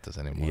gonna deal with this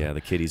anymore. Yeah, the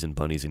kitties and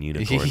bunnies and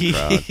unicorn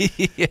crowd.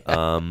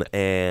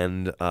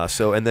 And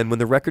then when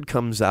the record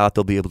comes out,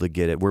 they'll be able to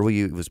get it. Where will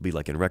you? It will be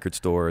like in record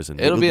stores and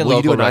It'll be in will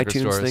local you do an record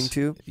iTunes stores. thing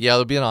too? Yeah,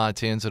 it'll be on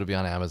iTunes. It'll be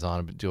on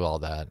Amazon. Do all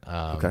that.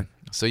 Okay.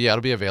 So yeah,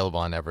 it'll be available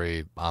on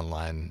every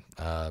online,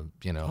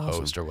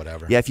 host or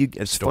whatever. Yeah,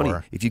 it's store.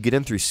 funny if you get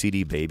in through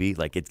CD Baby,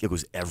 like it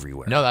goes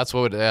everywhere. No, that's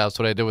what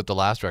I did with the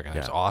last record. It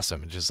was Yeah.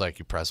 awesome. It's just like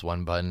you press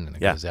one button and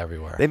it Yeah. goes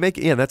everywhere. They make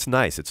that's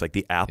nice. It's like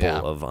the Apple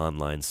Yeah. of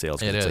online sales.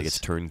 'Cause It it's like is.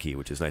 it's turnkey,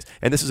 which is nice.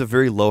 And this is a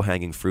very low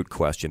hanging fruit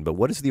question, but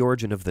what is the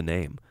origin of the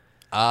name?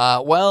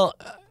 Well,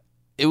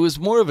 it was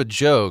more of a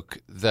joke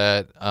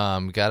that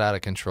got out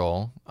of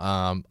control.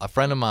 A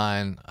friend of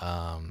mine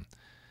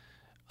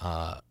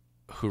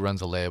who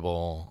runs a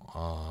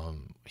label,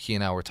 he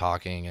and I were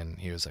talking, and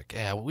he was like,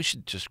 "Yeah, we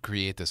should just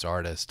create this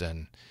artist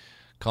and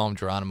call him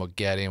Geronimo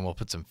Getty, and we'll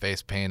put some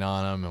face paint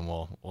on him, and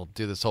we'll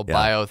do this whole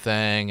bio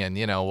thing, and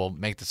we'll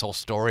make this whole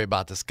story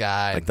about this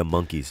guy." Like the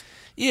Monkees.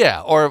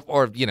 Yeah, or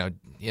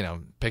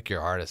pick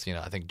your artist.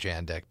 I think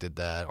Jandek did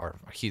that, or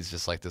he's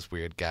just like this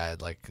weird guy,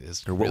 like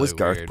is. Or what really was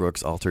Garth weird.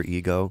 Brooks' alter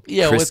ego?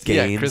 Yeah, Chris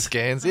Gaines. Chris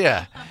Gaines.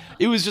 Yeah,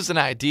 it was just an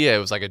idea. It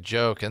was like a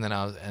joke, and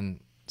then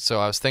so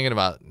I was thinking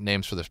about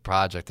names for this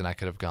project, and I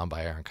could have gone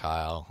by Aaron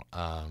Kyle,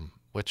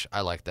 which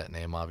I like that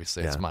name.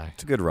 Obviously, Yeah,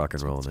 it's a good rock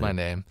and roll it's name. my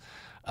name.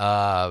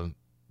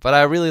 But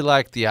I really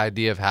like the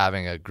idea of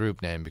having a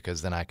group name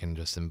because then I can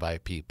just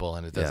invite people,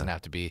 and it doesn't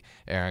have to be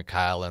Aaron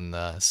Kyle and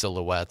the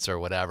Silhouettes or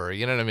whatever.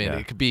 You know what I mean? Yeah.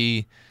 It could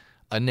be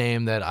a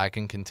name that I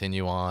can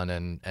continue on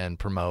and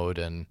promote,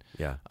 and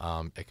Yeah.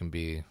 I can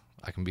be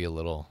a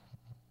little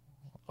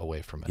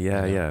away from it.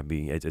 Yeah, you know?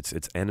 yeah.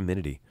 It's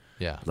anonymity.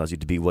 Yeah. Allows you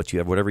to be what you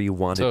have, whatever you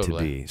want it to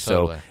be. Totally.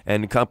 So,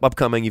 and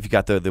upcoming, if you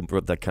got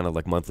the kind of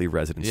like monthly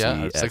residency Yeah,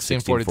 at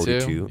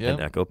 1642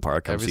 in Echo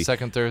Park. Come Every see-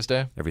 second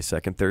Thursday. Every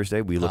second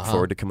Thursday. We look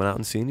forward to coming out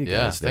and seeing you Yeah,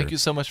 guys there. thank you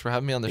so much for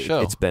having me on the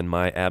show. It's been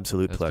my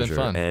absolute It's been pleasure.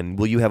 fun. And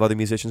will you have other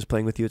musicians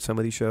playing with you at some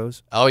of these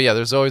shows? Oh yeah,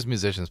 there's always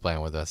musicians playing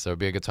with us. There'll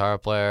be a guitar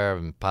player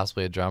and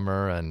possibly a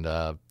drummer, and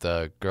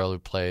the girl who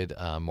played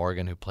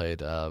Morgan, who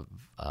played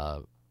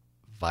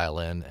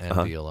violin and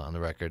viola on the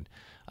record.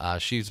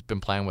 She's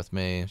been playing with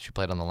me. She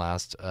played on the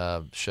last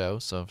show,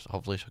 so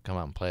hopefully she'll come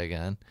out and play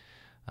again.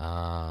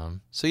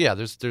 So yeah,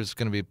 there's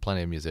going to be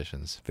plenty of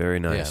musicians. Very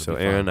nice. Yeah, So it'll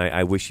be Aaron, fun.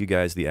 I wish you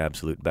guys the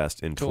absolute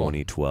best in Cool.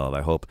 2012.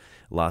 I hope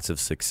lots of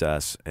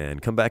success,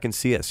 and come back and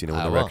see us. When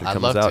I the will. record I'd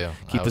comes love out, to.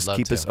 I keep would us love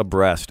keep us to.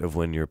 abreast of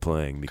when you're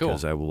playing,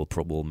 because Cool.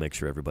 we'll make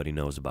sure everybody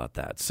knows about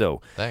that.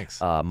 So Thanks.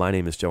 my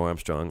name is Joe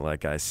Armstrong.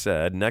 Like I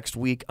said, next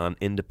week on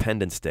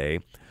Independence Day,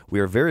 we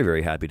are very,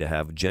 very happy to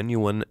have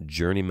genuine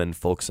journeyman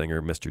folk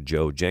singer Mr.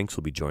 Joe Jenks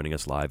will be joining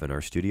us live in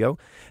our studio.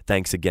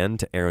 Thanks again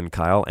to Aaron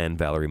Kyle and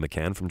Valerie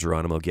McCann from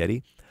Geronimo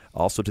Getty.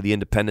 Also to the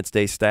Independence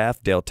Day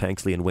staff, Dale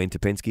Tanksley and Wayne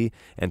Topinski,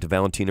 and to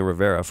Valentina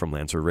Rivera from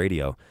Lancer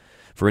Radio.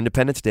 For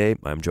Independence Day,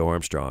 I'm Joe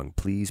Armstrong.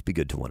 Please be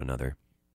good to one another.